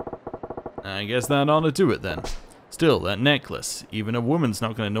 I guess that ought to do it then. Still, that necklace, even a woman's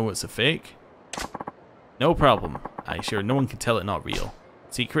not gonna know it's a fake. No problem. I sure no one can tell it not real.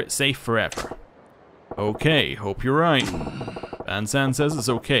 Secret safe forever. Okay, hope you're right. Van Zandt says it's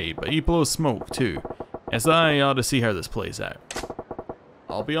okay, but he blows smoke too. Yes, I ought to see how this plays out.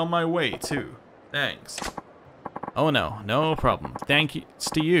 I'll be on my way too. Thanks. Oh no, no problem. Thank you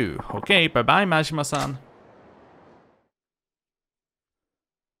to you. Okay, bye-bye, Majima-san.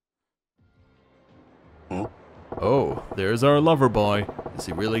 Oh, there's our lover boy. Is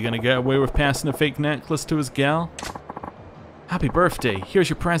he really gonna get away with passing a fake necklace to his gal? Happy birthday, here's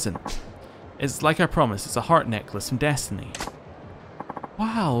your present. It's like I promised, it's a heart necklace from Destiny.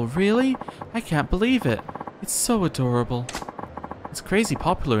 Wow, really? I can't believe it. It's so adorable. It's crazy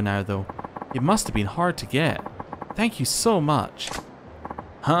popular now though. It must have been hard to get. Thank you so much.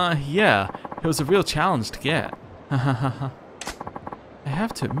 Yeah, it was a real challenge to get. I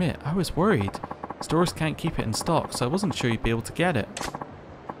have to admit, I was worried. Stores can't keep it in stock, so I wasn't sure you'd be able to get it.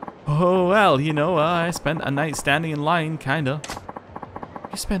 Oh, well, you know, I spent a night standing in line, kinda.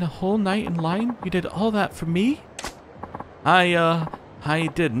 You spent a whole night in line? You did all that for me? I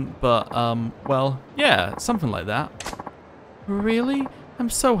didn't, but, well, yeah, something like that. Really?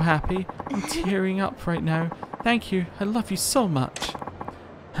 I'm so happy. I'm tearing up right now. Thank you. I love you so much.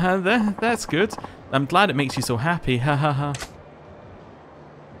 That's good. I'm glad it makes you so happy. Ha ha ha.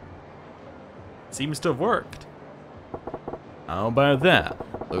 Seems to have worked. How about that?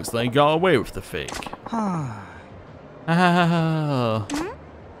 Looks like you got away with the fake. Huh?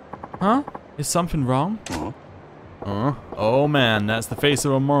 Is something wrong? Oh man, that's the face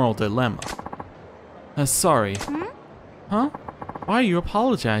of a moral dilemma. Sorry. Huh? Why are you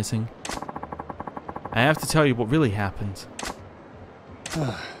apologizing? I have to tell you what really happened.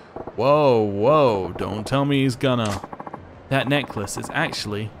 Whoa, whoa, don't tell me he's gonna... That necklace is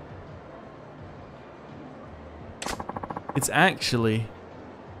actually...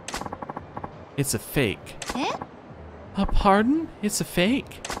 It's a fake. Eh? Pardon? It's a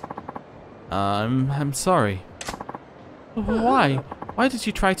fake? I'm sorry. Why? Why did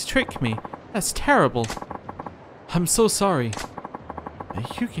you try to trick me? That's terrible. I'm so sorry.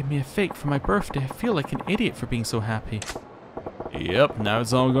 You gave me a fake for my birthday. I feel like an idiot for being so happy. Yep, now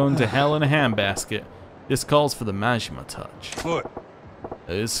it's all going to hell in a handbasket. This calls for the Majima touch. What?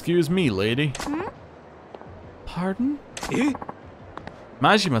 Excuse me, lady. Pardon? Eh?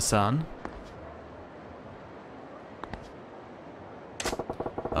 Majima-san?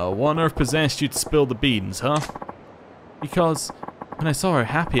 What on earth possessed you to spill the beans, huh? Because when I saw how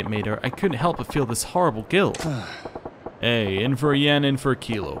happy it made her, I couldn't help but feel this horrible guilt. Hey, in for a yen, in for a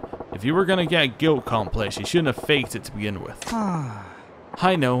kilo. If you were gonna get a guilt complex, you shouldn't have faked it to begin with.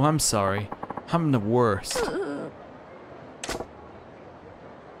 I know, I'm sorry. I'm the worst.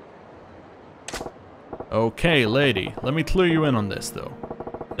 Okay, lady, let me clue you in on this, though.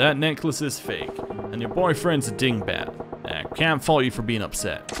 That necklace is fake, and your boyfriend's a dingbat. I can't fault you for being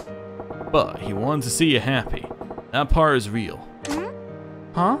upset. But he wanted to see you happy. That part is real.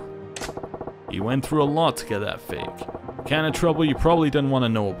 Huh? He went through a lot to get that fake. Kind of trouble you probably didn't want to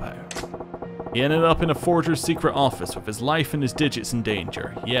know about. He ended up in a forger's secret office with his life and his digits in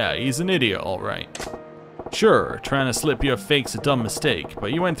danger. Yeah, he's an idiot, alright. Sure, trying to slip you a fake's a dumb mistake,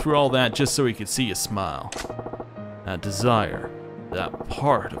 but you went through all that just so he could see you smile. That desire, that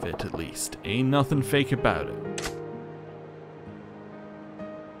part of it at least, ain't nothing fake about it.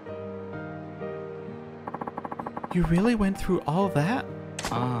 You really went through all that?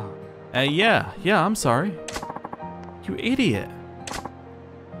 Yeah, I'm sorry. You idiot.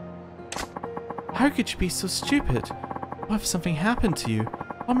 How could you be so stupid? What if something happened to you?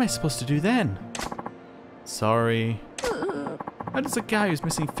 What am I supposed to do then? Sorry. How does a guy who's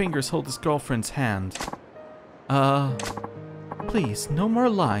missing fingers hold his girlfriend's hand? Please, no more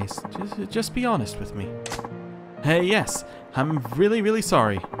lies. Just be honest with me. Hey, yes, I'm really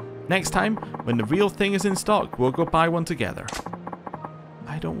sorry. Next time, when the real thing is in stock, we'll go buy one together.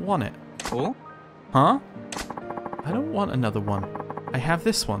 I don't want it. Oh? Huh? I don't want another one. I have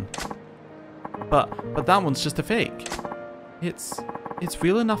this one. But that one's just a fake. It's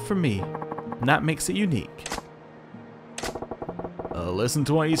real enough for me, and that makes it unique. Listen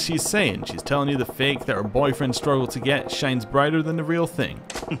to what she's saying. She's telling you the fake that her boyfriend struggled to get shines brighter than the real thing.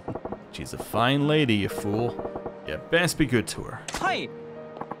 She's a fine lady, you fool. You best be good to her. Hi.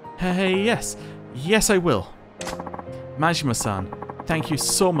 Hey, yes. Yes, I will. Majima-san, thank you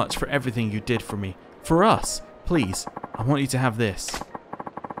so much for everything you did for me. For us, please, I want you to have this.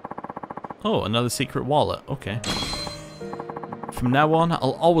 Oh, another secret wallet. Okay. From now on,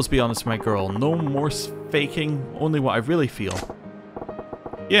 I'll always be honest with my girl. No more faking, only what I really feel.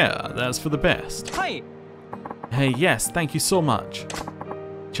 Yeah, that's for the best. Hi. Hey, yes, thank you so much.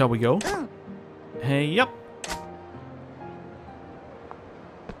 Shall we go? Hey, yep.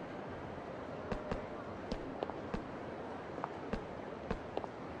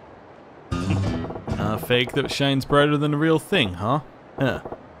 A fake that shines brighter than the real thing, huh? Huh.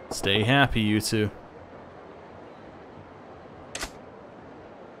 Stay happy, you two.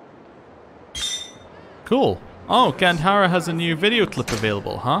 Cool. Oh, Gandhara has a new video clip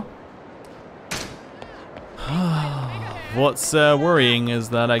available, huh? What's worrying is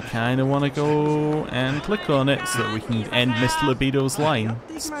that I kind of want to go and click on it so that we can end Mr. Libido's line.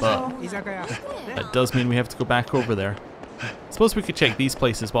 But that does mean we have to go back over there. Suppose we could check these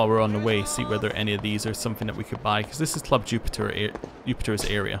places while we're on the way, see whether any of these are something that we could buy, because this is Club Jupiter's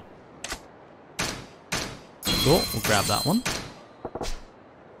area. Cool, we'll grab that one.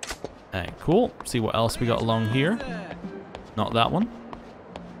 Cool, see what else we got along here. Not that one.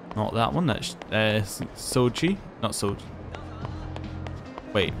 Not that one, that's Soji. Not Soji.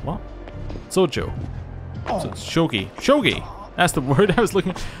 Wait, what? Sojo. So it's Shogi. Shogi! That's the word I was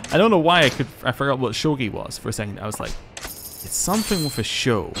looking. I don't know why I forgot what shogi was for a second. I was like, it's something with a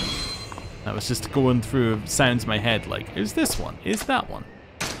show. I was just going through sounds in my head like, is this one? Is that one?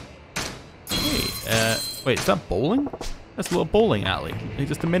 Hey, wait, is that bowling? That's a little bowling alley. It's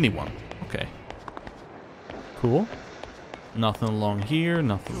just a mini one. Okay. Cool. Nothing along here,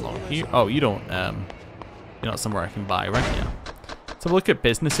 nothing along here. Oh, you don't, you're not somewhere I can buy, right? Yeah. Let's have a look at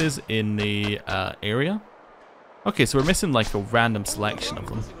businesses in the area. Okay, so we're missing like a random selection of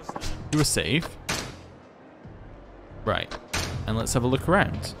them. Do a save. Right. And let's have a look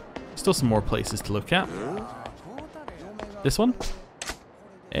around. Still some more places to look at. This one?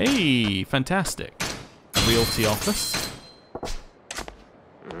 Hey, fantastic. Realty office.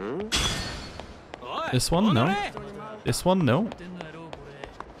 This one? No. This one? No.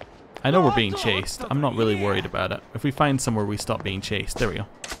 I know we're being chased. I'm not really worried about it. If we find somewhere we stop being chased. There we go.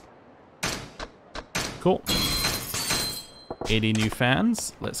 Cool. 80 new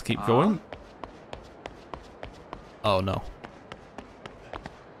fans. Let's keep going. Oh no.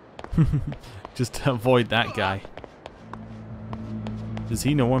 Just to avoid that guy. Does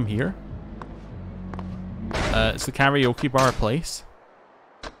he know I'm here? It's the karaoke bar place.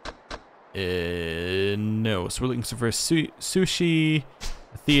 No. So we're looking for a sushi,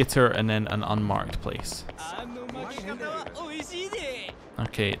 a theater, and then an unmarked place.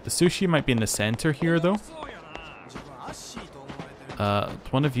 Okay, the sushi might be in the center here though.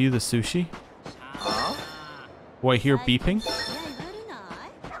 One of you the sushi? Oh, I hear beeping.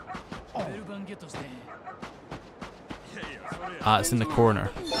 Ah, it's in the corner.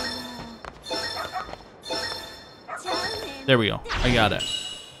 There we go. I got it.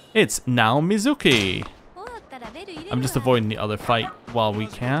 It's now Mizuki. I'm just avoiding the other fight while we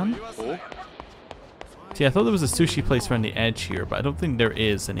can. See, I thought there was a sushi place around the edge here, but I don't think there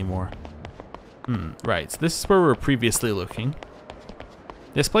is anymore. Right, so this is where we were previously looking.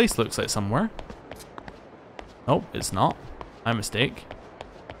 This place looks like somewhere. Oh, it's not. My mistake.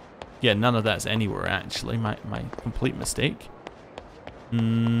 Yeah, none of that's anywhere, actually. My complete mistake.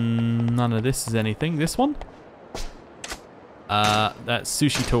 None of this is anything. This one? That's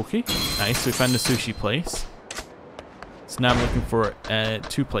Sushi Toki. Nice, we found a sushi place. So now I'm looking for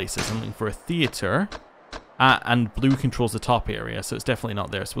 2 places. I'm looking for a theater. And blue controls the top area, so it's definitely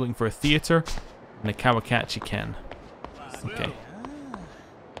not there. So we're looking for a theater and a Kawakachi Ken. Okay.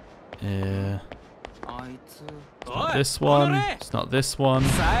 It's not this one. It's not this one.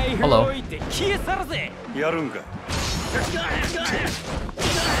 Hello.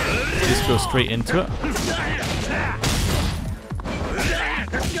 Just go straight into it.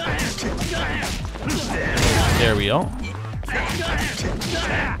 There we go.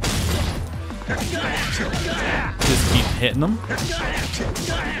 Just keep hitting them.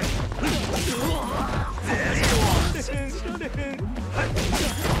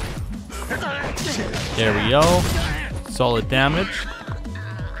 There we go. Solid damage.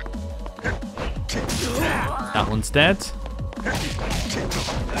 That one's dead.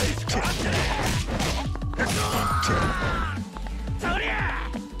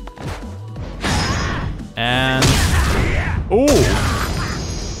 And oh,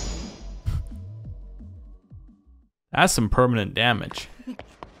 that's some permanent damage.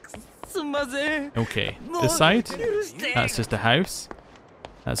 Okay, this side, that's just a house.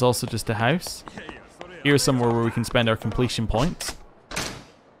 That's also just a house. Here's somewhere where we can spend our completion points.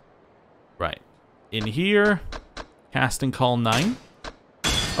 Right. In here, cast and call 9.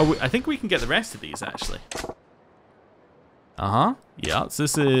 Oh, I think we can get the rest of these, actually. Yeah, so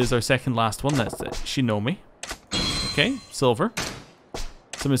this is our second last one. That's Shinomi. Okay, silver.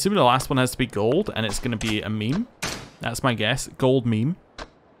 So I'm assuming the last one has to be gold, and it's going to be a meme. That's my guess. Gold meme.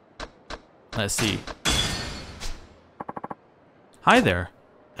 Let's see. Hi there.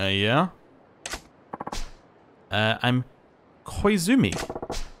 Yeah. I'm Koizumi.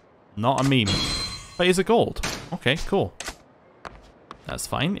 Not a meme. But he's a gold. Okay, cool. That's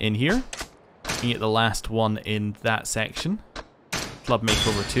fine. In here, you can get the last one in that section. Club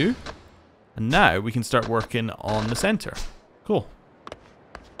Makeover 2. And now we can start working on the center. Cool.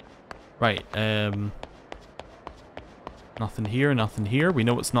 Right, nothing here, nothing here. We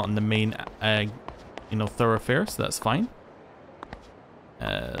know it's not in the main, thoroughfare, so that's fine.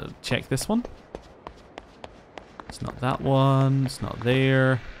 Check this one. It's not that one. It's not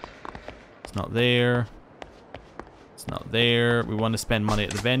there. It's not there. It's not there. We want to spend money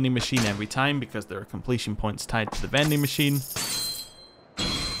at the vending machine every time because there are completion points tied to the vending machine.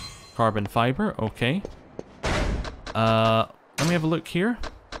 Carbon fiber, okay. Let me have a look here.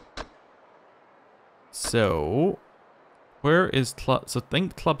 So, where is Club? So, I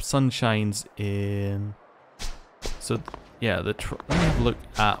think Club Sunshine's in. So, yeah, let me have a look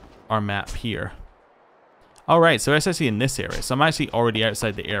at our map here. Alright, so it's actually in this area. So, I'm actually already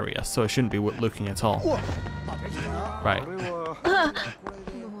outside the area, so I shouldn't be looking at all. Right.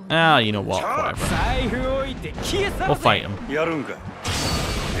 Ah, you know what? Whatever. We'll fight him.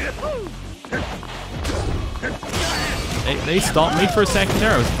 They stopped me for a second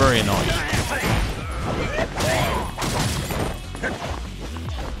there. I was very annoyed.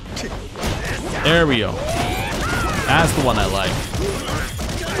 There we go. That's the one I like.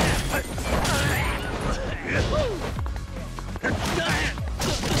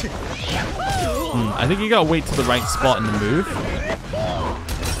 I think you gotta wait to the right spot in the move.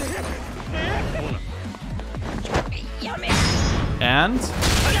 And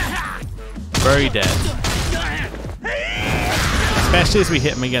very dead. Especially as we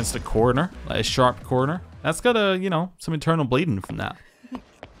hit him against a corner, like a sharp corner. That's got a, some internal bleeding from that.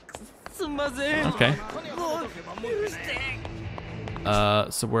 Okay.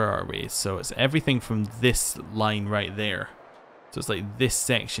 So where are we? So it's everything from this line right there. So it's like this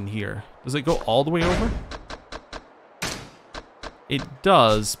section here. Does it go all the way over? It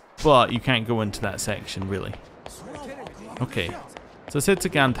does, but you can't go into that section, really. Okay. So let's head to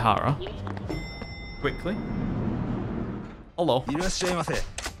Gantara. Quickly. Hello.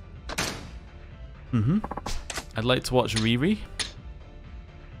 I'd like to watch Riri.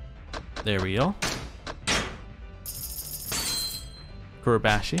 There we go.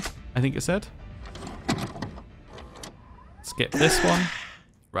 Kurobashi, I think it said. Skip this one.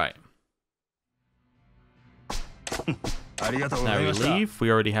 Right. Now we leave. We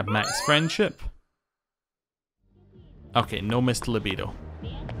already have max friendship. Okay, no missed libido.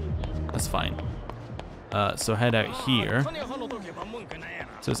 That's fine. So head out here.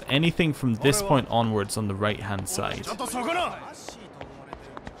 So is anything from this point onwards on the right hand side?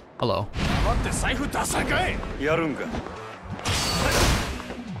 Hello.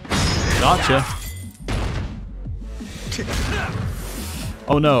 Gotcha.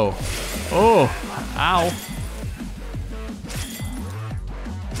 Oh no. Oh, ow.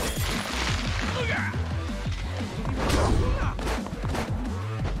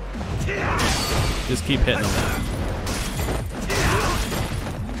 Just keep hitting them.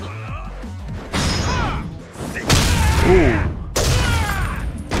 Ooh.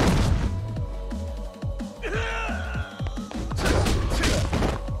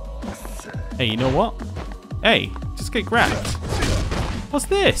 Hey, you know what? Hey, just get grabbed. What's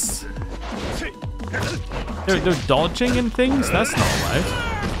this? They're dodging and things? That's not allowed.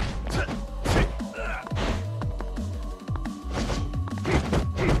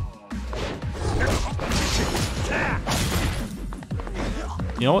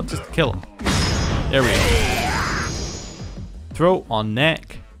 You know what? Just kill him. There we go. Throat on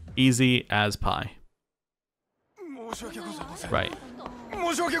neck. Easy as pie. Right.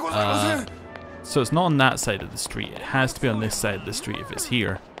 So it's not on that side of the street. It has to be on this side of the street if it's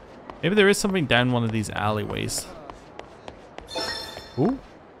here. Maybe there is something down one of these alleyways. Ooh.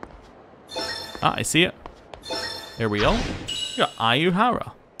 Ah, I see it. There we go. We got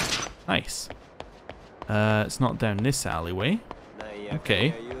Ayuhara. Nice. It's not down this alleyway.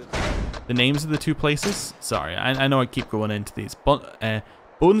 Okay. The names of the two places? Sorry, I know I keep going into these. But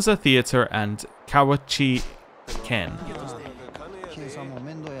Bunza Theater and Kawachi Ken.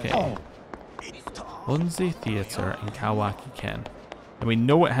 Okay. Bunzi Theater and Kawaki Ken. And we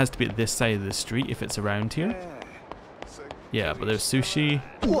know it has to be at this side of the street if it's around here. Yeah, but there's sushi.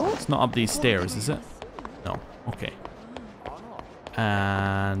 It's not up these stairs, is it? No. Okay.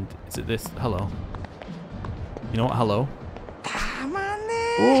 And is it this? Hello. You know what? Hello.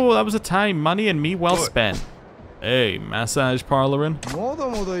 Oh, that was a time. Money and me well spent. Hey, massage parloring.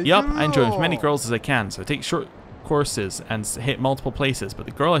 Yup, I enjoy as many girls as I can, so I take short courses and hit multiple places. But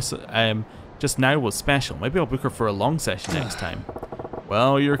the girl I just now was special. Maybe I'll book her for a long session next time.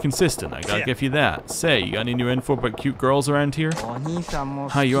 Well, you're consistent. I gotta give you that. Say, you got any new info about cute girls around here?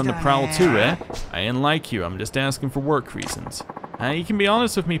 Hi, you on the prowl too, eh? I ain't like you. I'm just asking for work reasons. You can be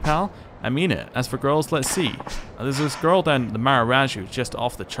honest with me, pal. I mean it. As for girls, let's see. There's this girl down at the Maharaju who's just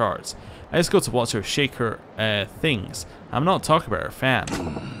off the charts. I just go to watch her shake her things. I'm not talking about her fan.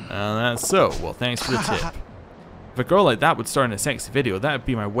 That's so. Well, thanks for the tip. If a girl like that would star in a sexy video, that would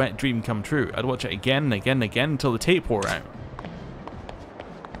be my wet dream come true. I'd watch it again and again and again until the tape wore out.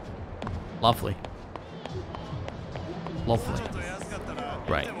 Lovely. Lovely.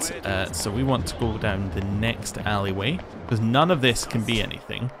 Right, so we want to go down the next alleyway, because none of this can be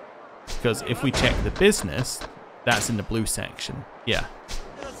anything. Because if we check the business, that's in the blue section. Yeah.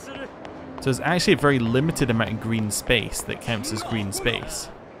 So there's actually a very limited amount of green space that counts as green space.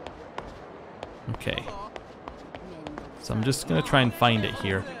 Okay. So I'm just going to try and find it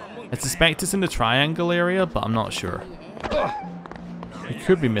here. I suspect it's in the triangle area, but I'm not sure. We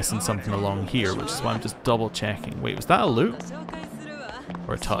could be missing something along here, which is why I'm just double checking. Wait, was that a loot?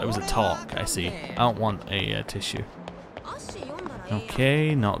 Or a talk? It was a talk, I see. I don't want a tissue.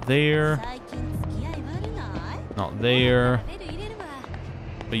 Okay, not there. Not there.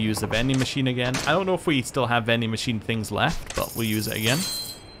 We use the vending machine again. I don't know if we still have vending machine things left, but we'll use it again.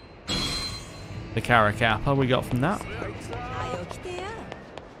 The Karakappa we got from that.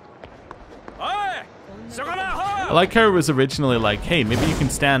 I like how it was originally like, hey, maybe you can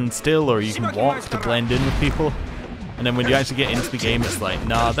stand still or you can walk to blend in with people. And then when you actually get into the game, it's like,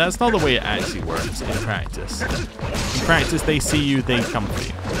 nah, that's not the way it actually works in practice. In practice, they see you, they come for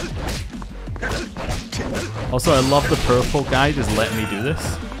you. Also, I love the purple guy just letting me do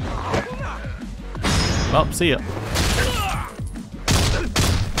this. Well, see ya.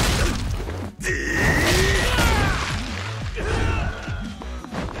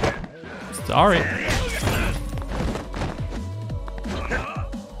 Sorry.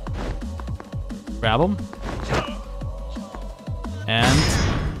 Grab him. And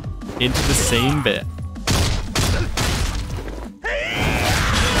into the same bit.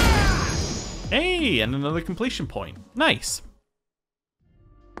 Hey, and another completion point. Nice.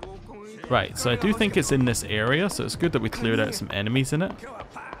 Right, so I do think it's in this area, so it's good that we cleared out some enemies in it.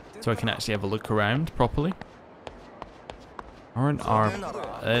 So I can actually have a look around properly.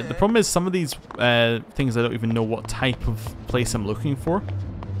 The problem is some of these things I don't even know what type of place I'm looking for.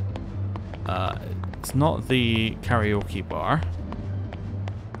 It's not the karaoke bar.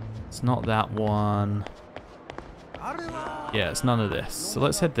 It's not that one. Yeah, it's none of this. So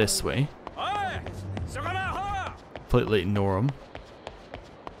let's head this way. Completely ignore them.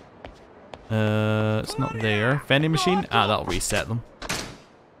 It's not there. Vending machine? Ah, that'll reset them.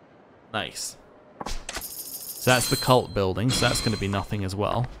 Nice. So that's the cult building, so that's going to be nothing as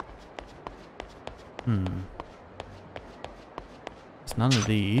well. It's none of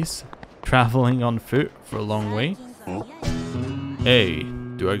these. Traveling on foot for a long way. Hey,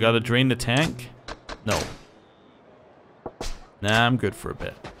 do I gotta drain the tank? No. Nah, I'm good for a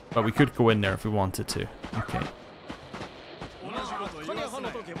bit. But we could go in there if we wanted to. Okay.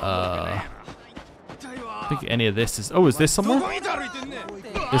 I think any of this is... Oh, is this somewhere?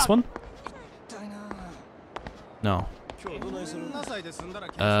 This one? No. It's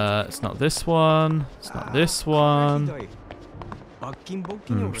not this one. It's not this one.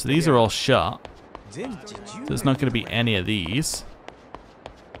 So these are all shut. So there's not going to be any of these.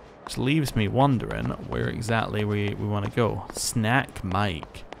 Which leaves me wondering where exactly we want to go. Snack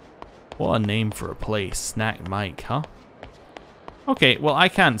Mike. What a name for a place. Snack Mike, huh? Okay, well I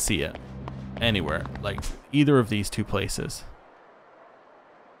can't see it anywhere. Like either of these two places.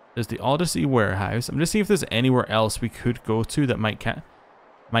 There's the Odyssey Warehouse. I'm just seeing if there's anywhere else we could go to that might count.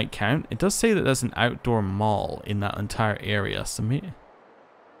 It does say that there's an outdoor mall in that entire area. So maybe...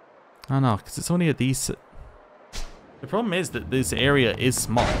 I don't know, because it's only at these... The problem is that this area is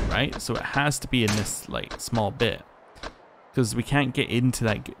small, right? So it has to be in this, like, small bit. Because we can't get into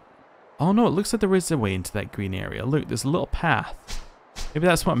that... Oh no, it looks like there is a way into that green area. Look, there's a little path. Maybe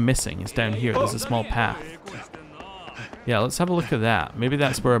that's what I'm missing. It's down here. There's a small path. Yeah, let's have a look at that. Maybe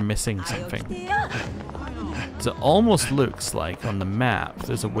that's where I'm missing something. So it almost looks like on the map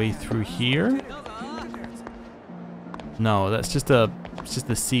there's a way through here. No, that's just it's just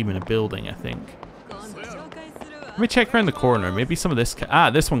the seam in a building, I think. Let me check around the corner. Maybe some of this...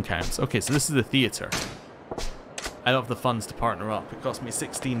 this one counts. Okay, so this is the theater. I don't have the funds to partner up. It cost me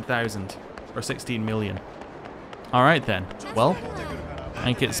 16,000 or 16 million. All right then. Well, I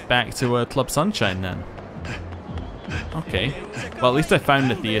think it's back to Club Sunshine then. Okay. Well, at least I found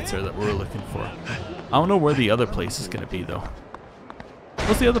the theater that we were looking for. I don't know where the other place is going to be, though.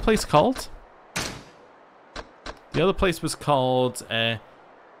 What's the other place called? The other place was called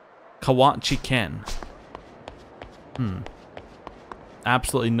Kawachi Ken.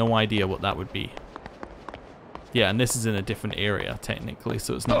 Absolutely no idea what that would be. Yeah, and this is in a different area, technically,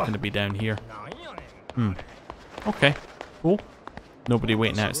 so it's not going to be down here. Okay, cool. Nobody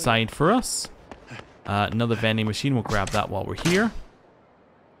waiting outside for us. Another vending machine. We'll grab that while we're here.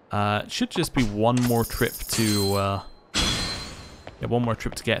 It should just be one more trip to... yeah, one more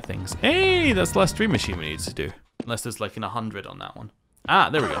trip to get things. Hey, that's the last stream machine we need to do. Unless there's like an 100 on that one. Ah,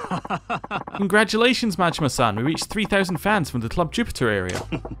 there we go. Congratulations, Majima-san. We reached 3,000 fans from the Club Jupiter area.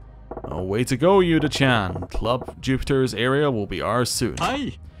 Oh, way to go, Yuda-chan. Club Jupiter's area will be ours soon.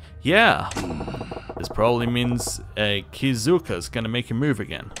 Hi. Yeah. This probably means Kizuka's gonna make a move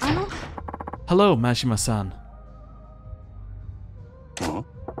again. Hello, Majima-san. Huh?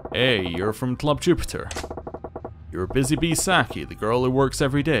 Hey, you're from Club Jupiter. You're Busy Bee Saki, the girl who works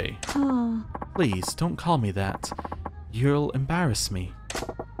every day. Please, don't call me that. You'll embarrass me.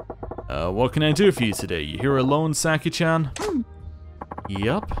 What can I do for you today? You here alone, Saki-chan?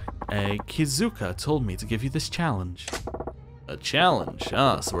 Yup. Kizuka told me to give you this challenge. A challenge?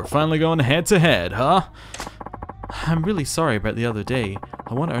 Ah, so we're finally going head to head, huh? I'm really sorry about the other day.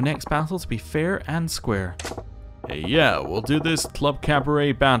 I want our next battle to be fair and square. Hey, yeah, we'll do this Club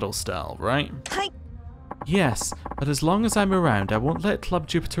Cabaret battle style, right? Hi. Yes, but as long as I'm around, I won't let Club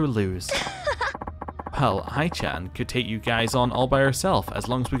Jupiter lose. Well, Ai-chan could take you guys on all by herself. As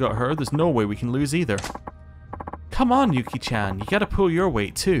long as we got her, there's no way we can lose either. Come on, Yuki-chan, you gotta pull your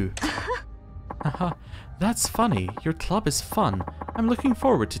weight too. Haha, that's funny. Your club is fun. I'm looking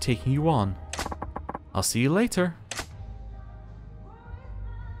forward to taking you on. I'll see you later.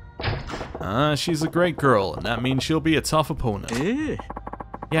 She's a great girl, and that means she'll be a tough opponent.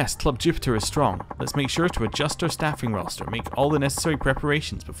 Yes, Club Jupiter is strong. Let's make sure to adjust our staffing roster, make all the necessary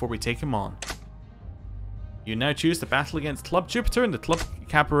preparations before we take him on. You now choose to battle against Club Jupiter in the Club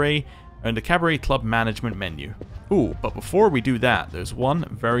Cabaret, and the Cabaret Club Management menu. Ooh, but before we do that, there's one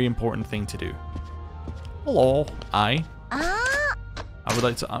very important thing to do. Hello, I would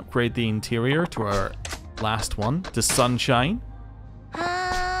like to upgrade the interior to our last one, to Sunshine.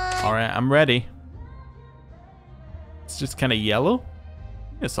 Alright, I'm ready. It's just kind of yellow.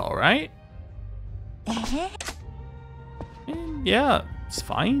 It's alright. yeah, it's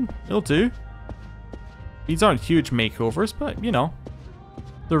fine. It'll do. These aren't huge makeovers, but, you know,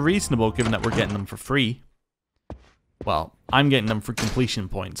 they're reasonable given that we're getting them for free. Well, I'm getting them for completion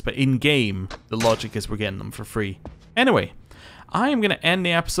points, but in-game, the logic is we're getting them for free. Anyway, I am going to end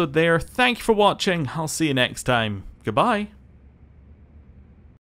the episode there. Thank you for watching. I'll see you next time. Goodbye.